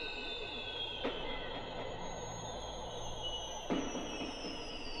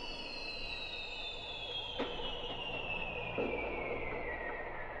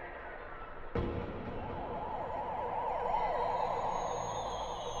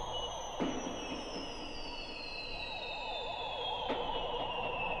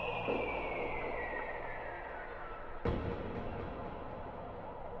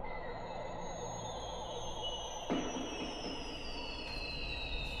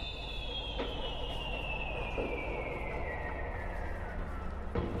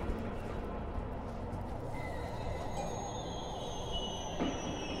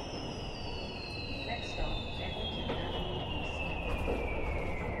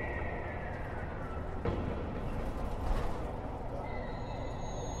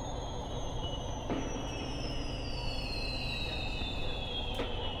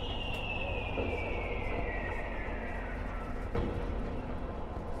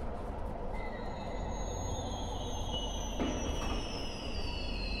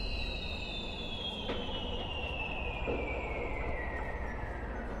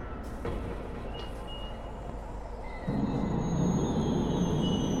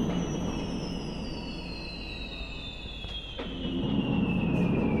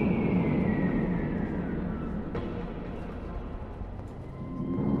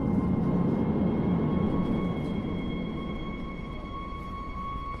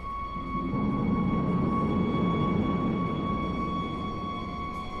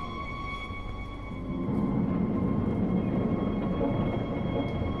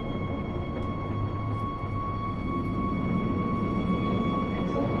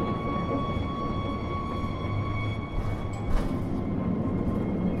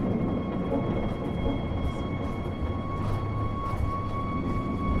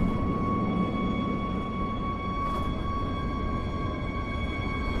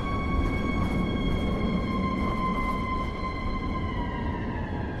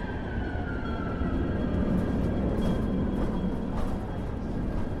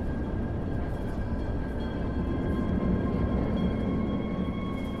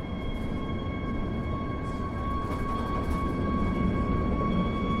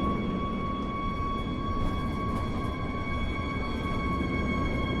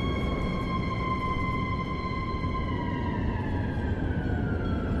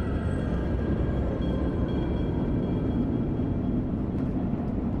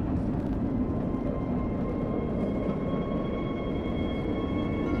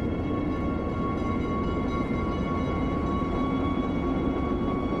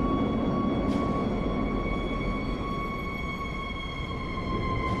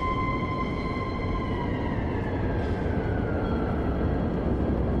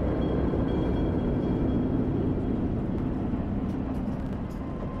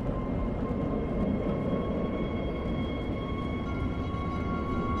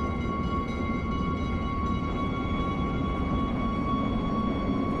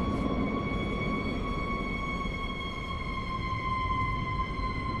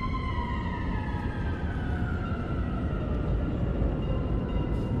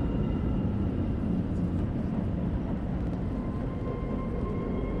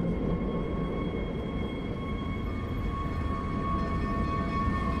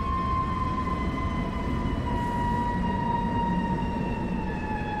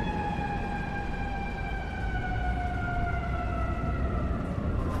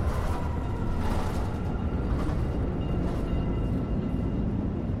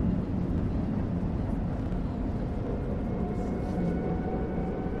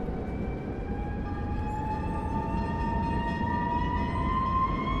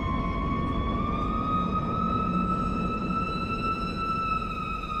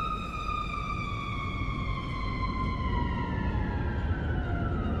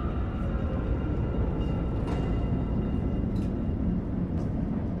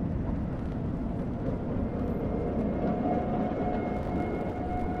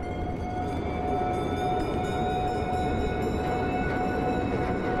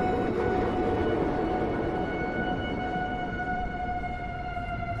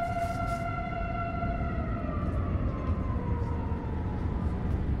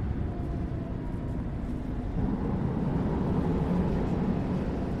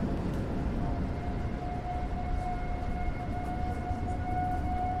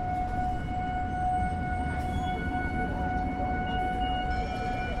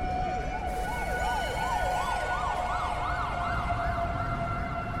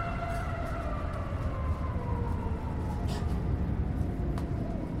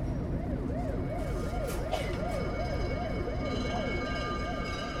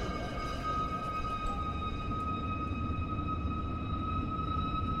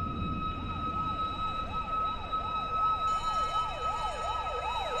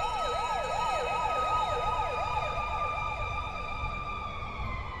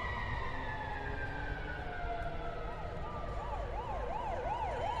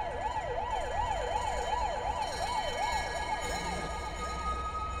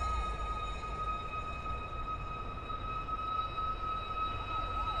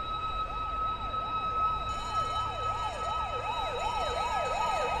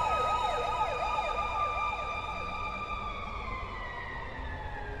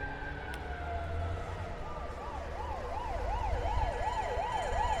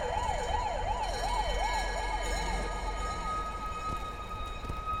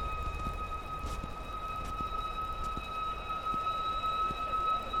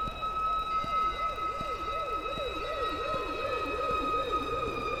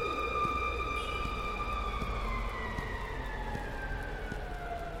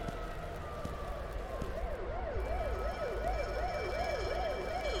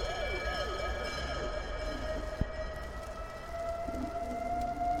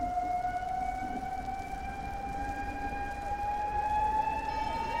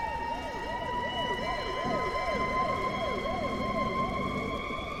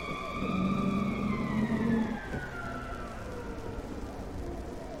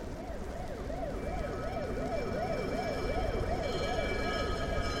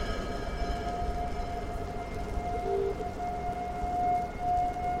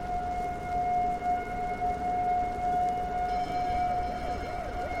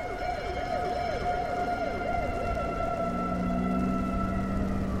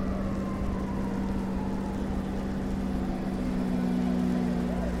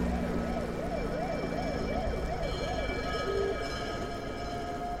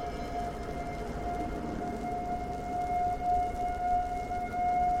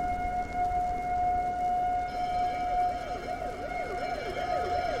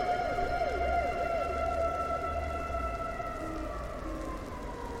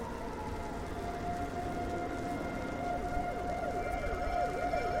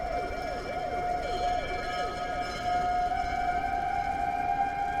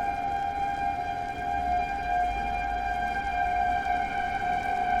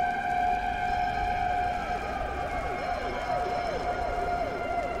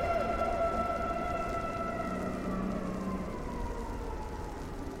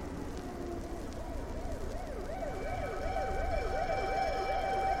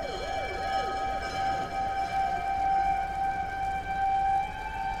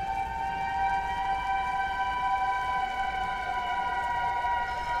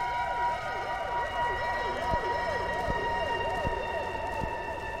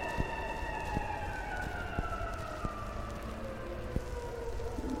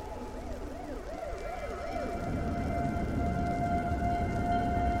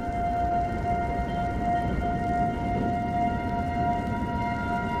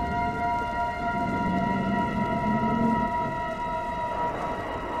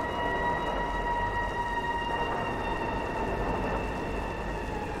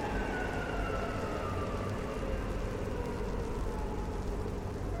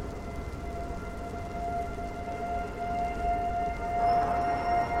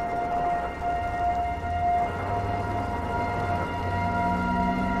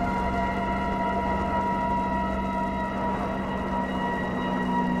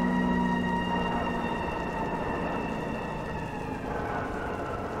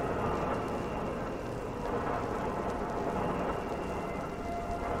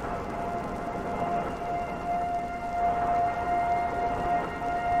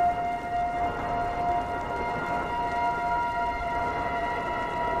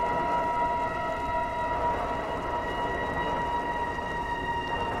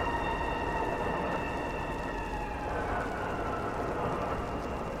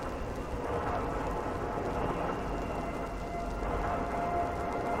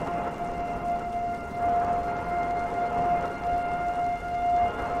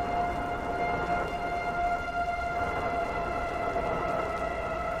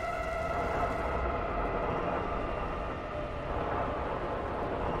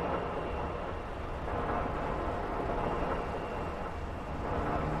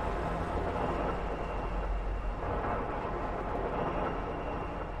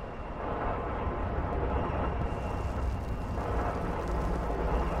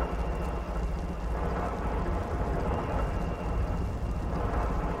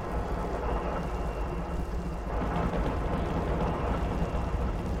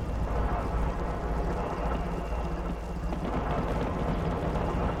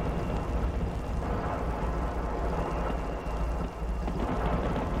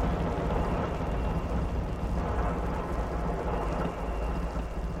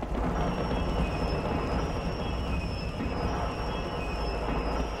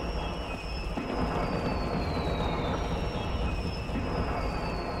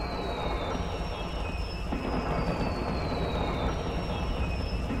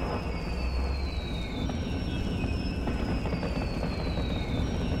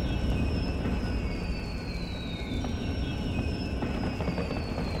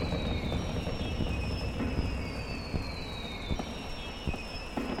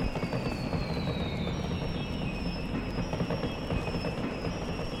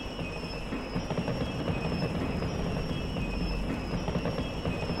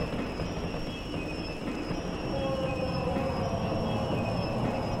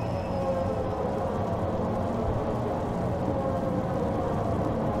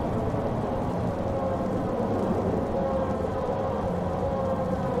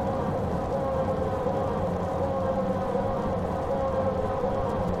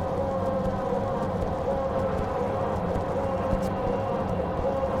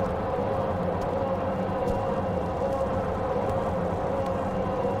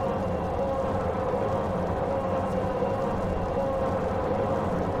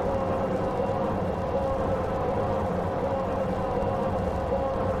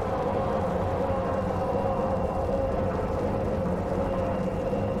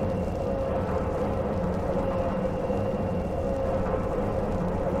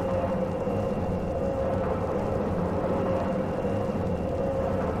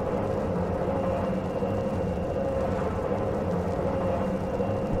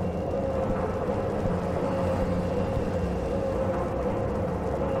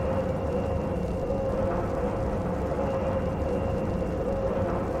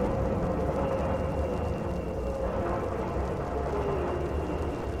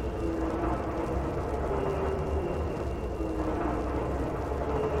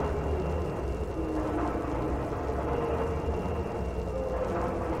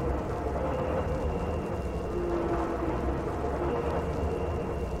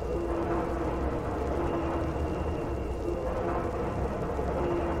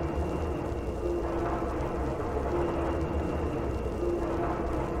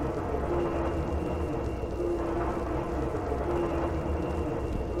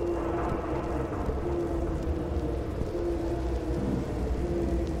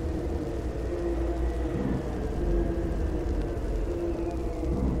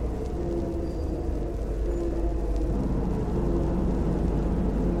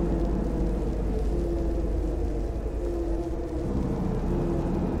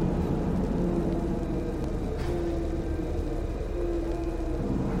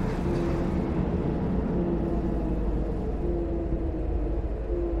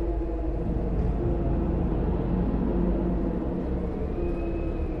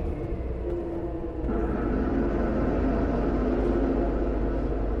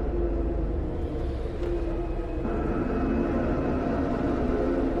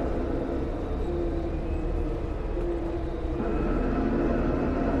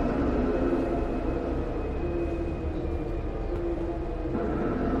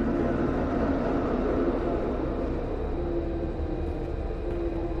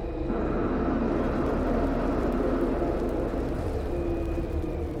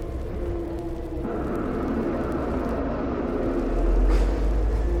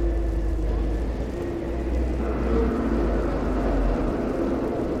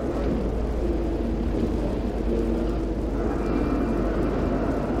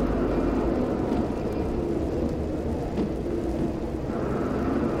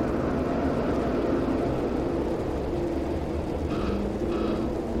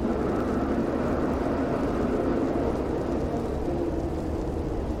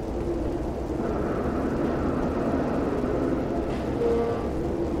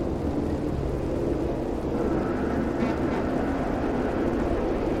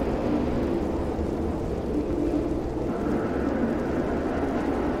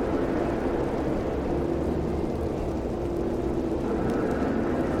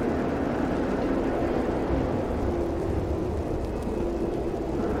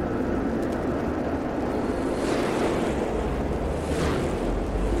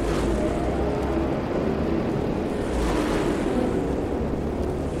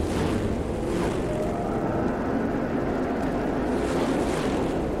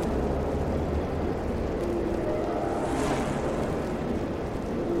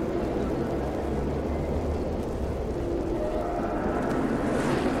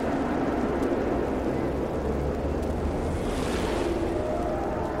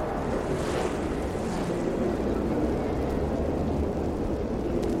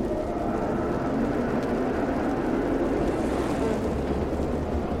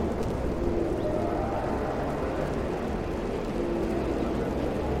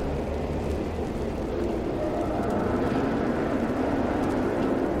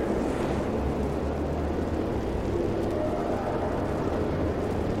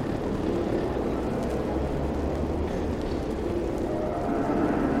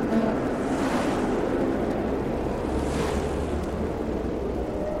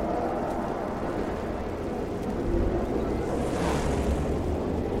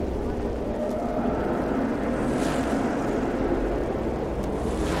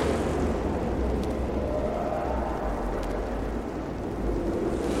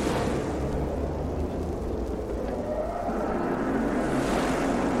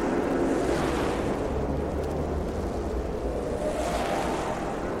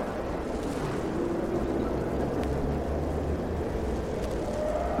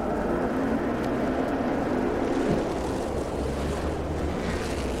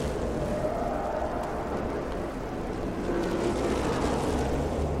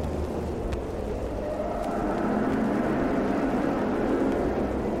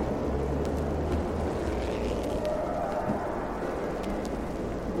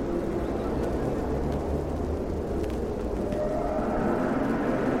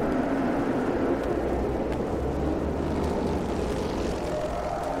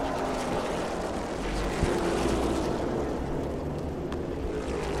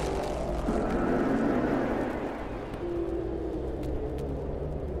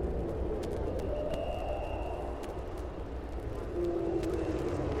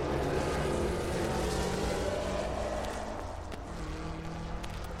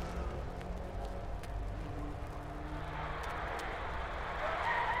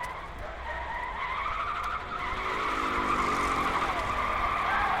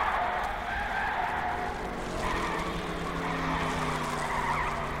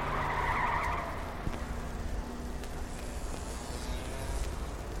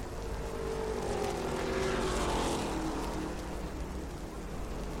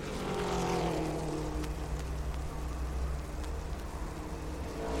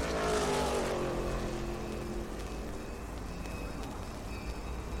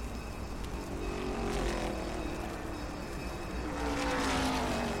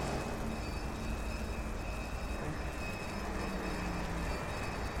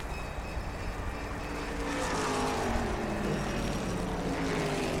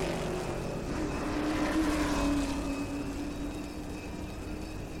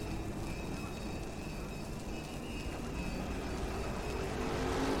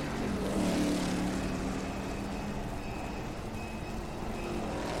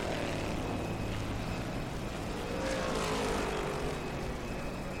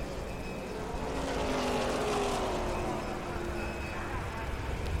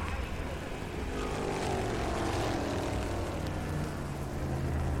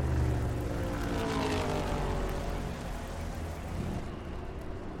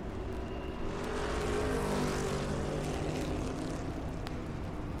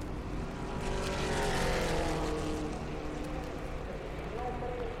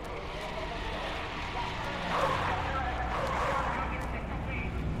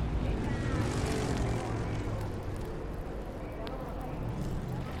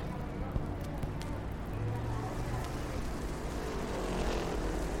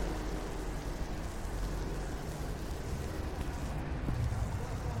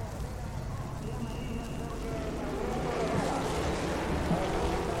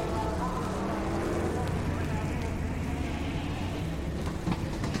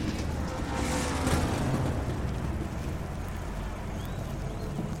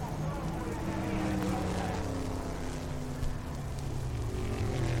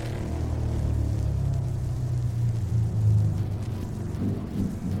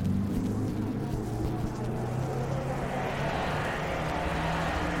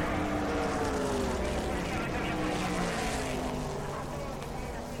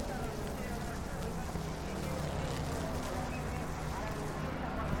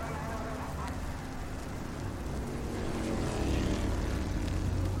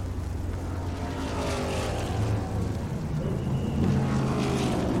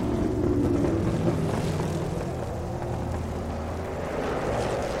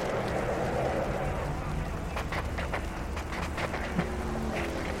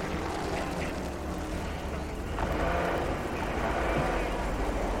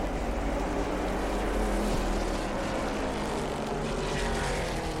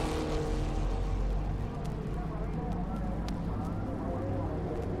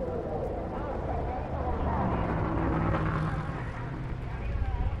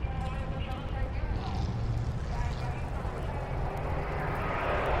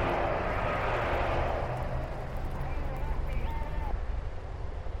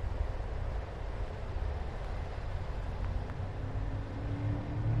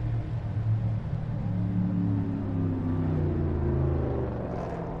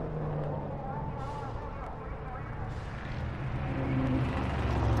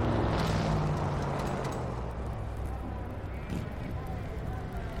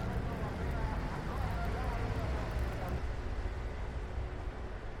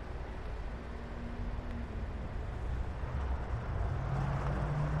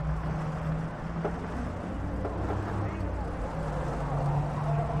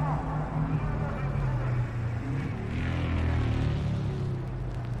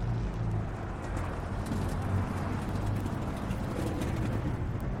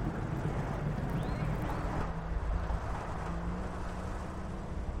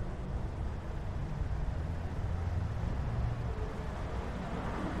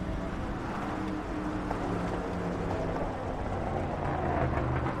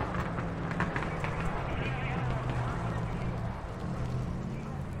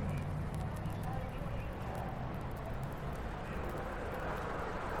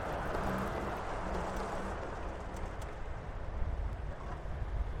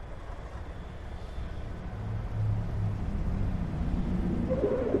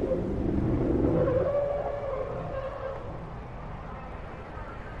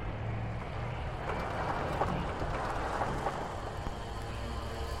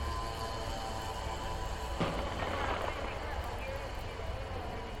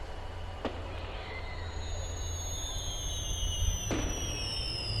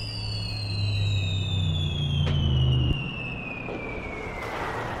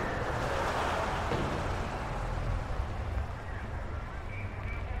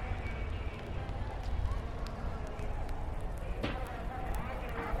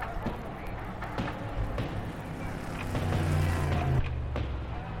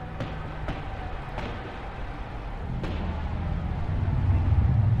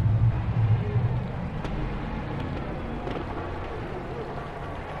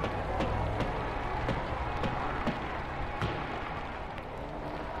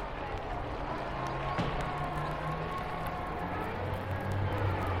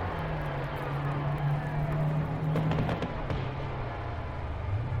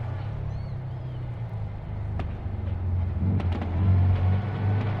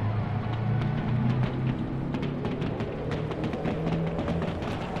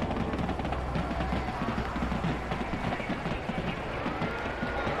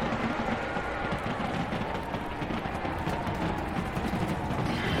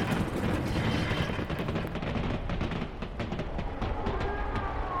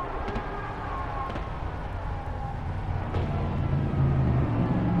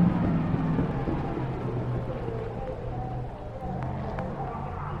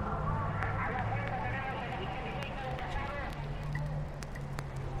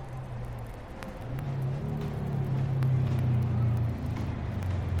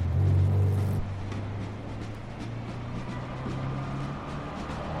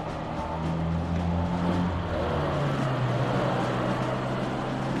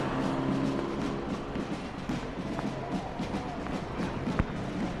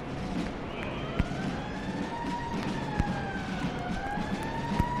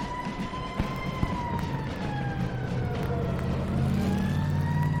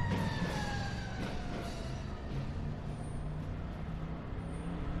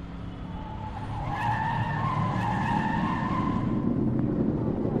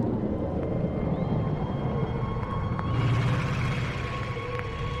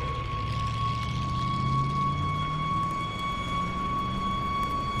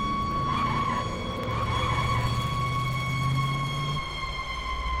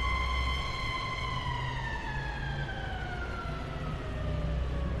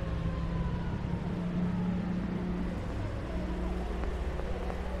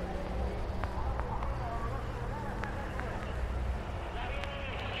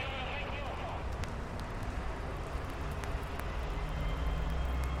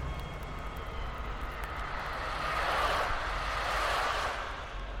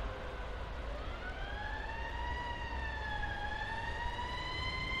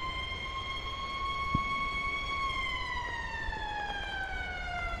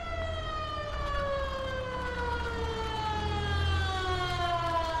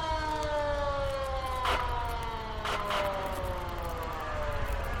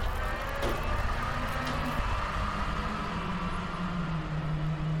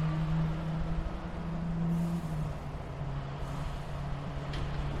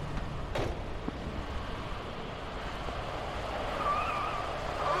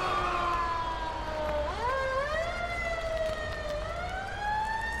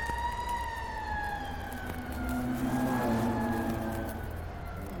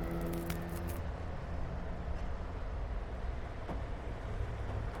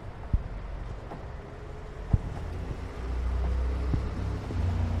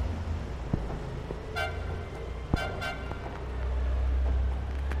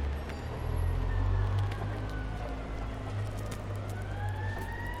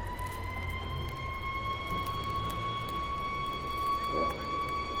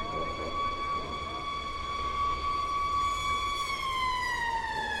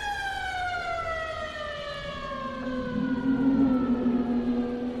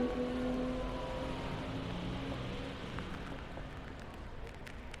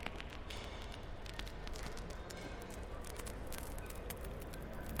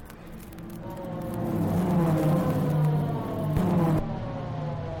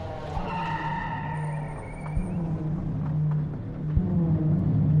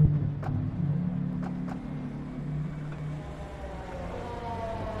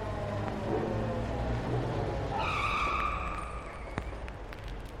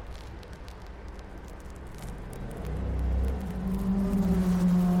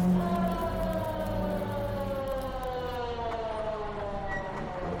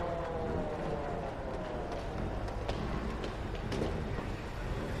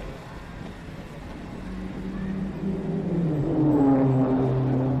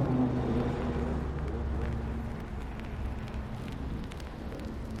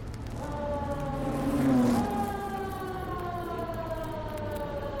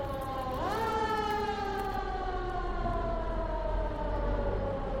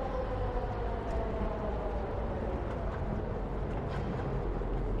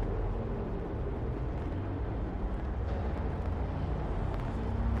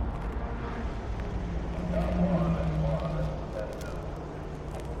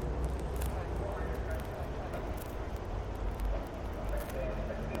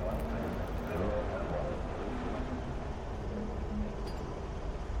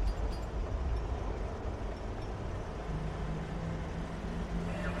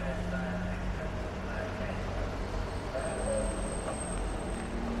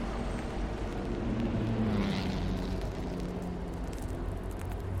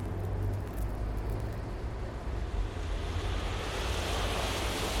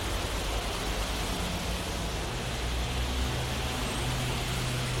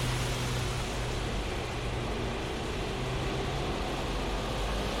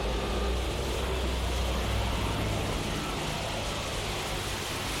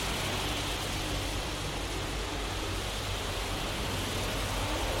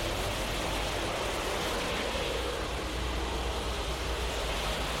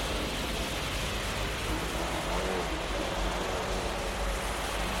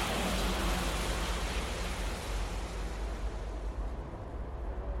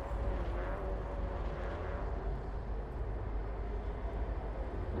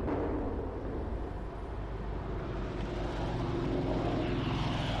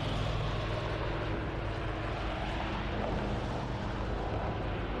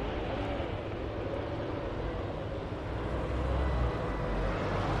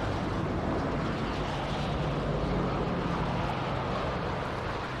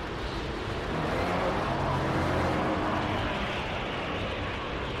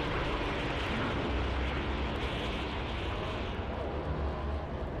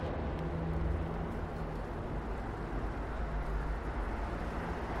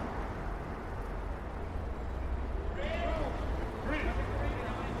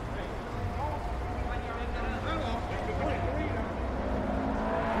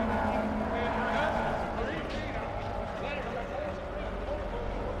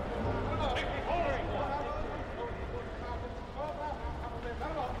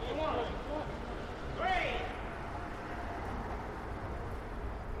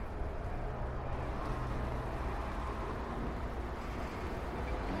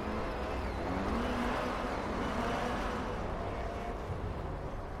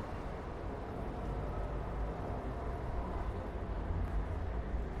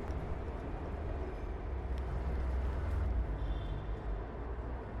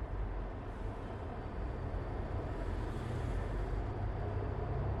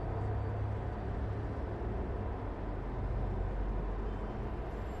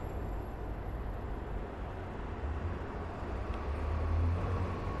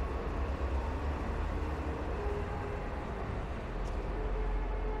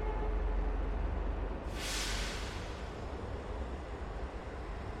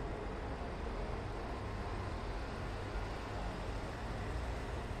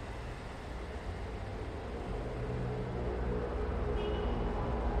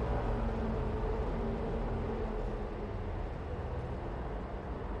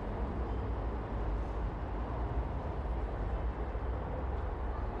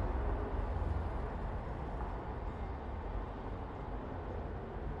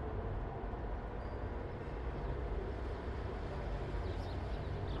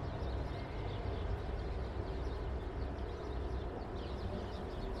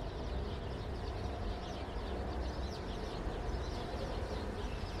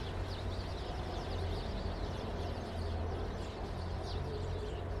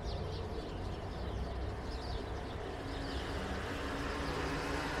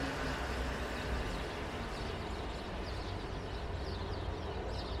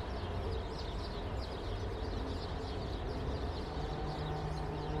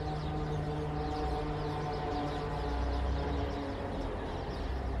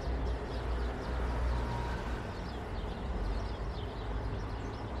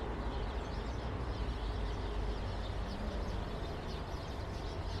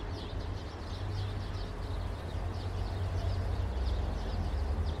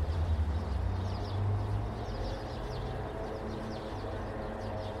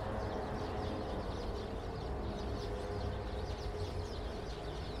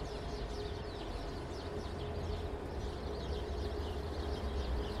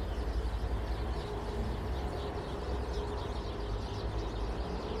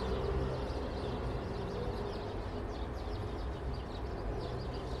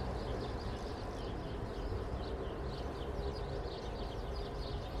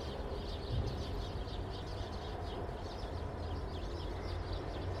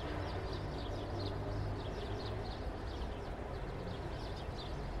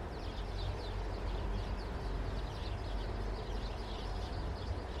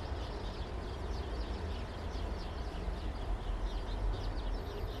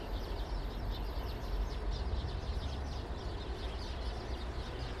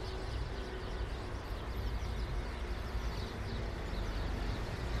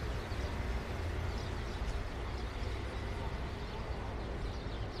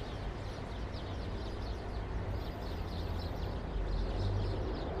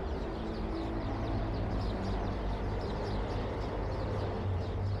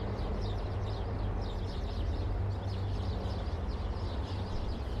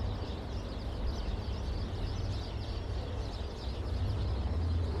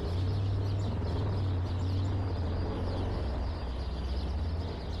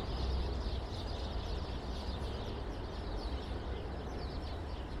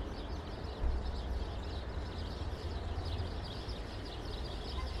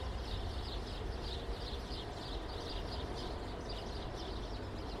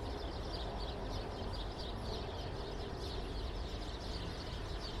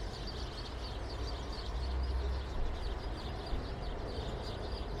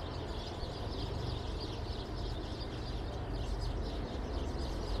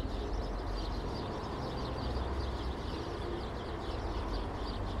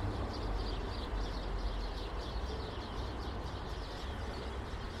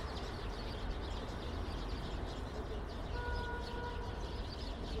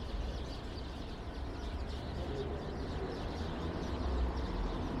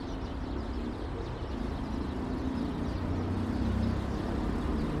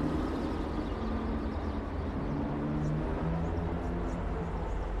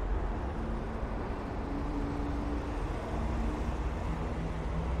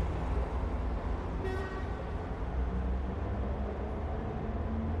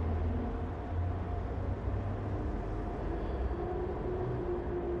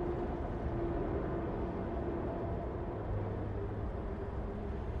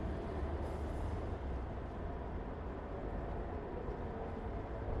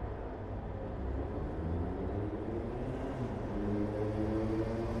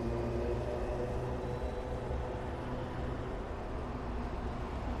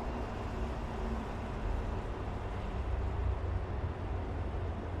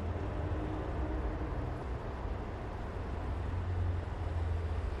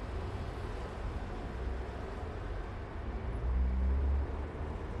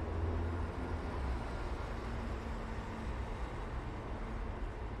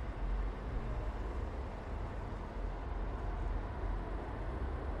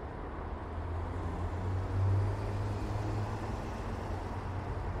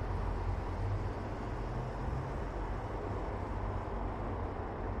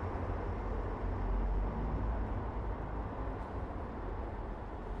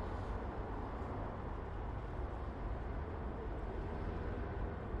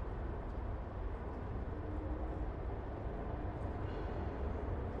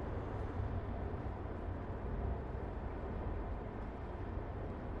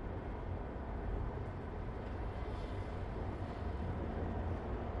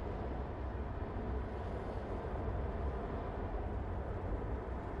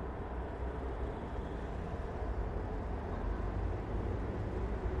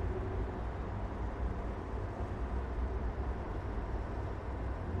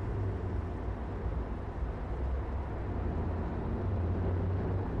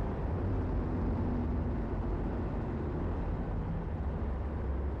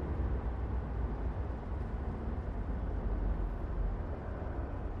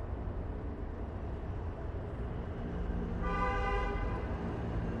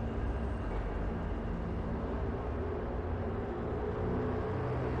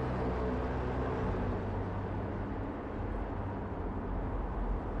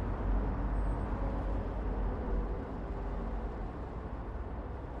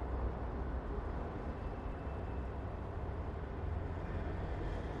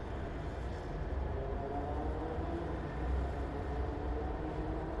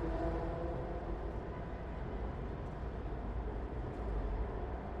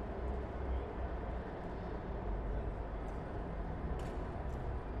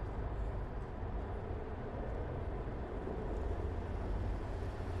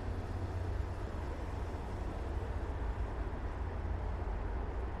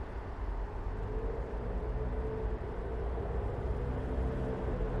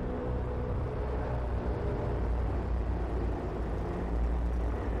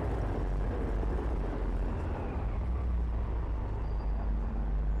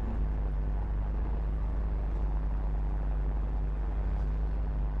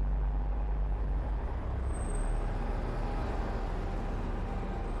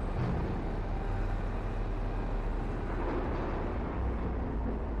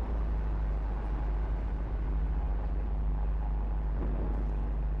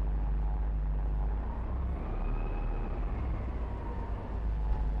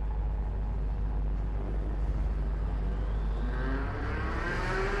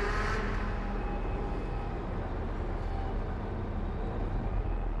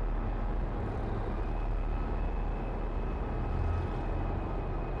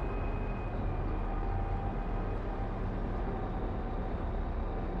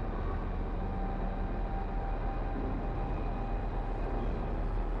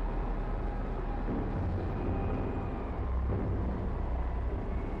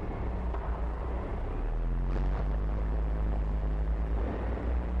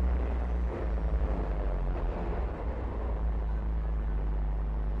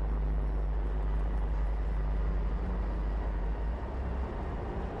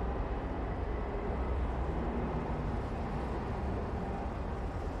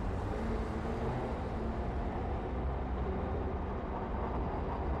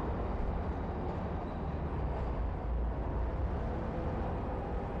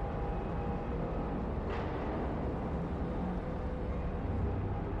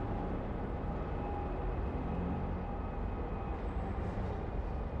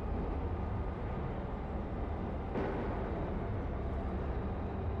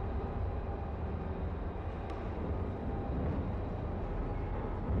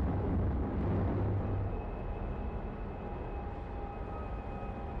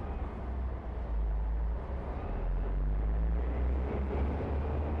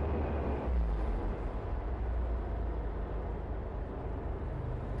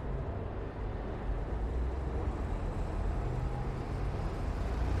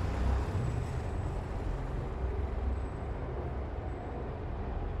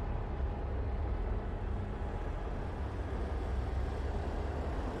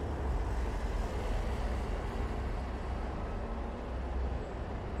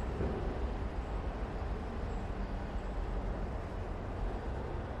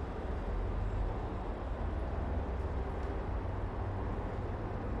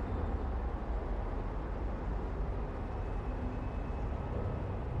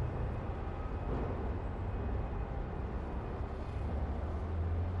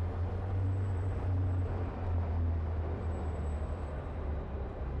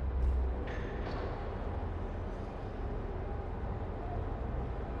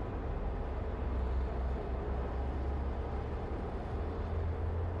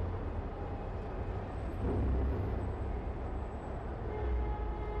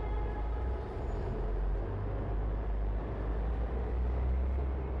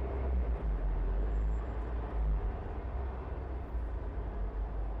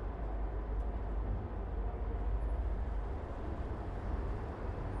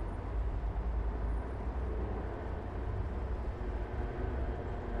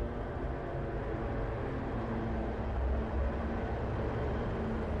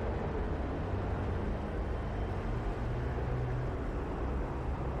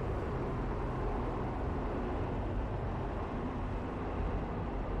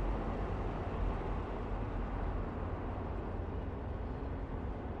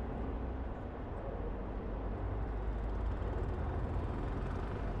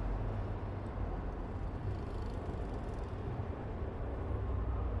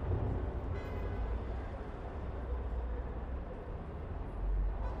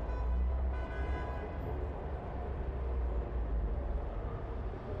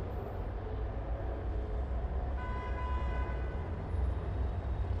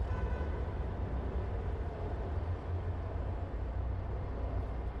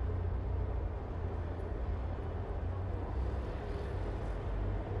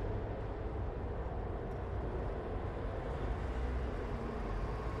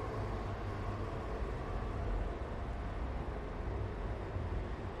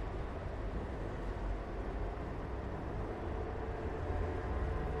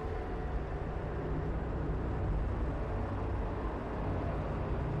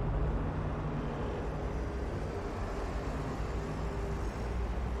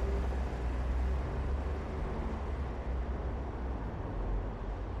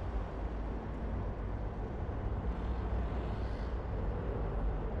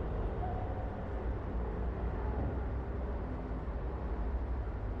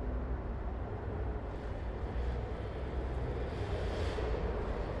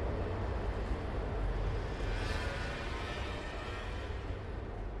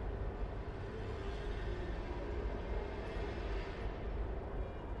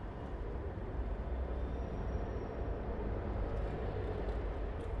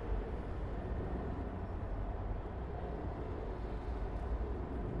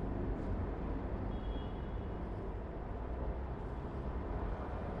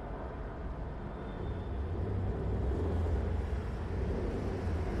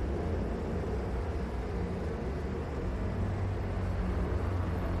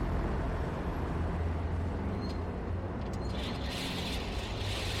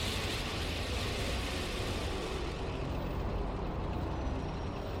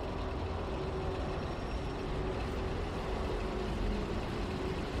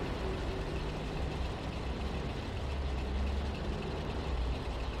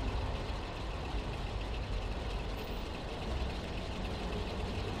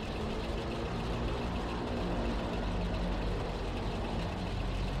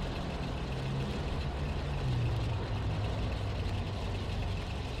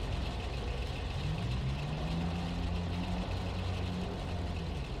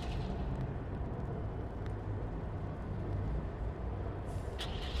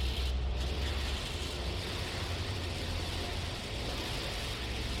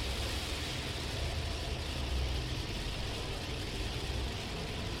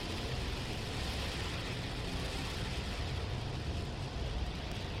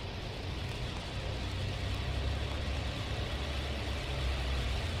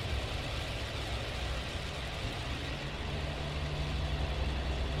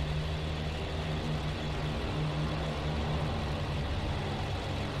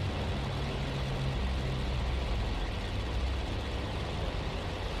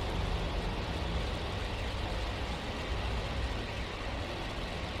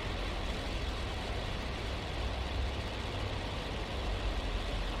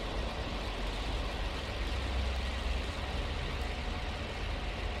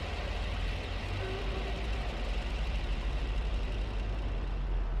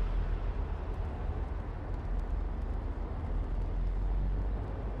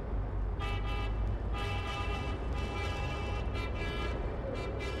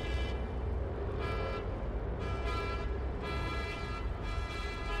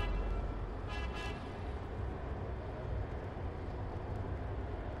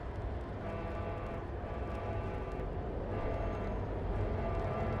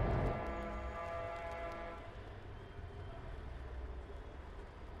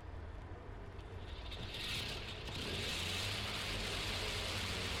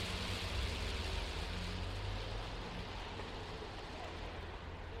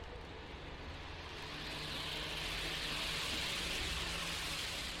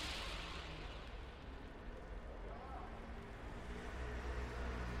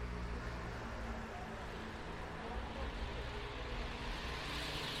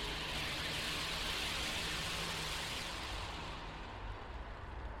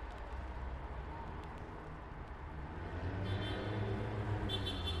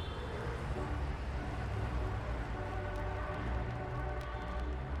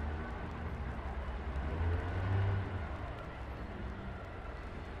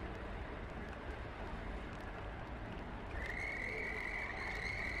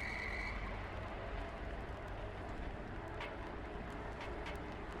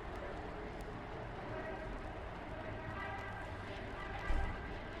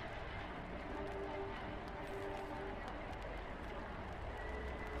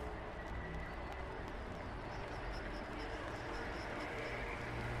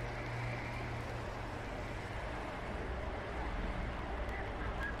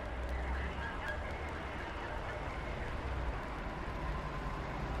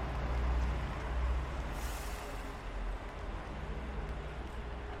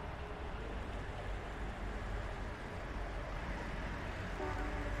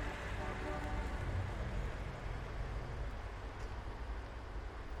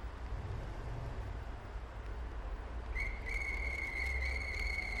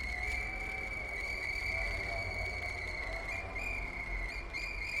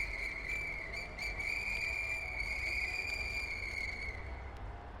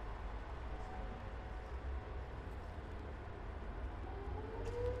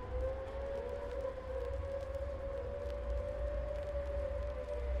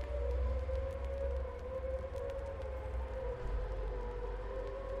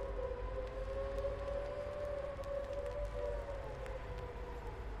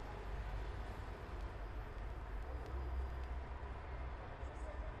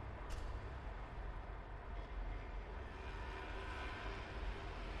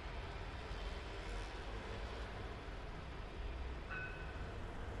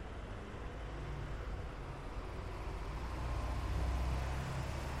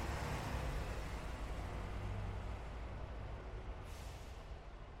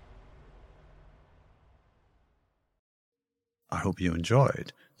 hope you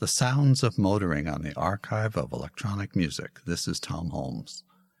enjoyed The Sounds of Motoring on the Archive of Electronic Music. This is Tom Holmes.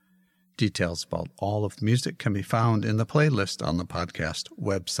 Details about all of the music can be found in the playlist on the podcast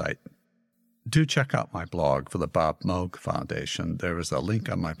website. Do check out my blog for the Bob Moog Foundation. There is a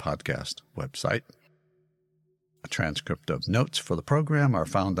link on my podcast website. A transcript of notes for the program are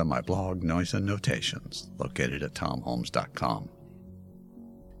found on my blog, Noise and Notations, located at tomholmes.com.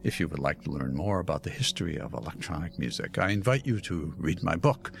 If you would like to learn more about the history of electronic music, I invite you to read my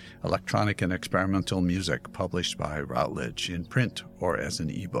book, Electronic and Experimental Music, published by Routledge in print or as an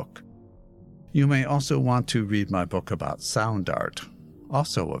ebook. You may also want to read my book about sound art,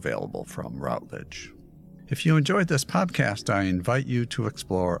 also available from Routledge. If you enjoyed this podcast, I invite you to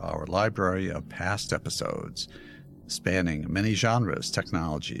explore our library of past episodes, spanning many genres,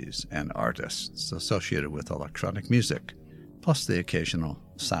 technologies, and artists associated with electronic music, plus the occasional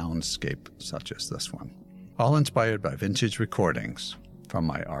soundscape such as this one, all inspired by vintage recordings from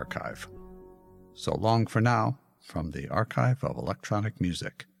my archive. So long for now, from the Archive of Electronic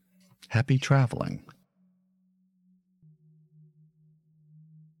Music. Happy traveling.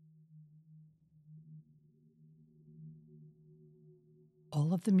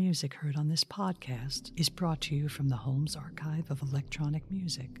 All of the music heard on this podcast is brought to you from the Holmes Archive of Electronic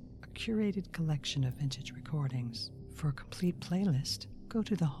Music, a curated collection of vintage recordings. For a complete playlist, go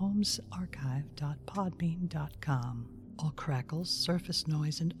to thehomesarchive.podbean.com. All crackles, surface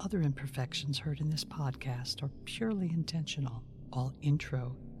noise, and other imperfections heard in this podcast are purely intentional. All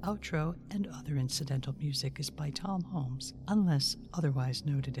intro, outro, and other incidental music is by Tom Holmes, unless otherwise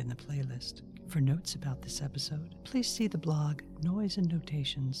noted in the playlist. For notes about this episode, please see the blog Noise and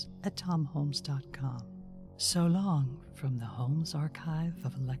Notations at tomholmes.com. So long from the Holmes Archive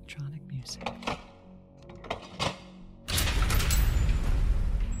of Electronic Music.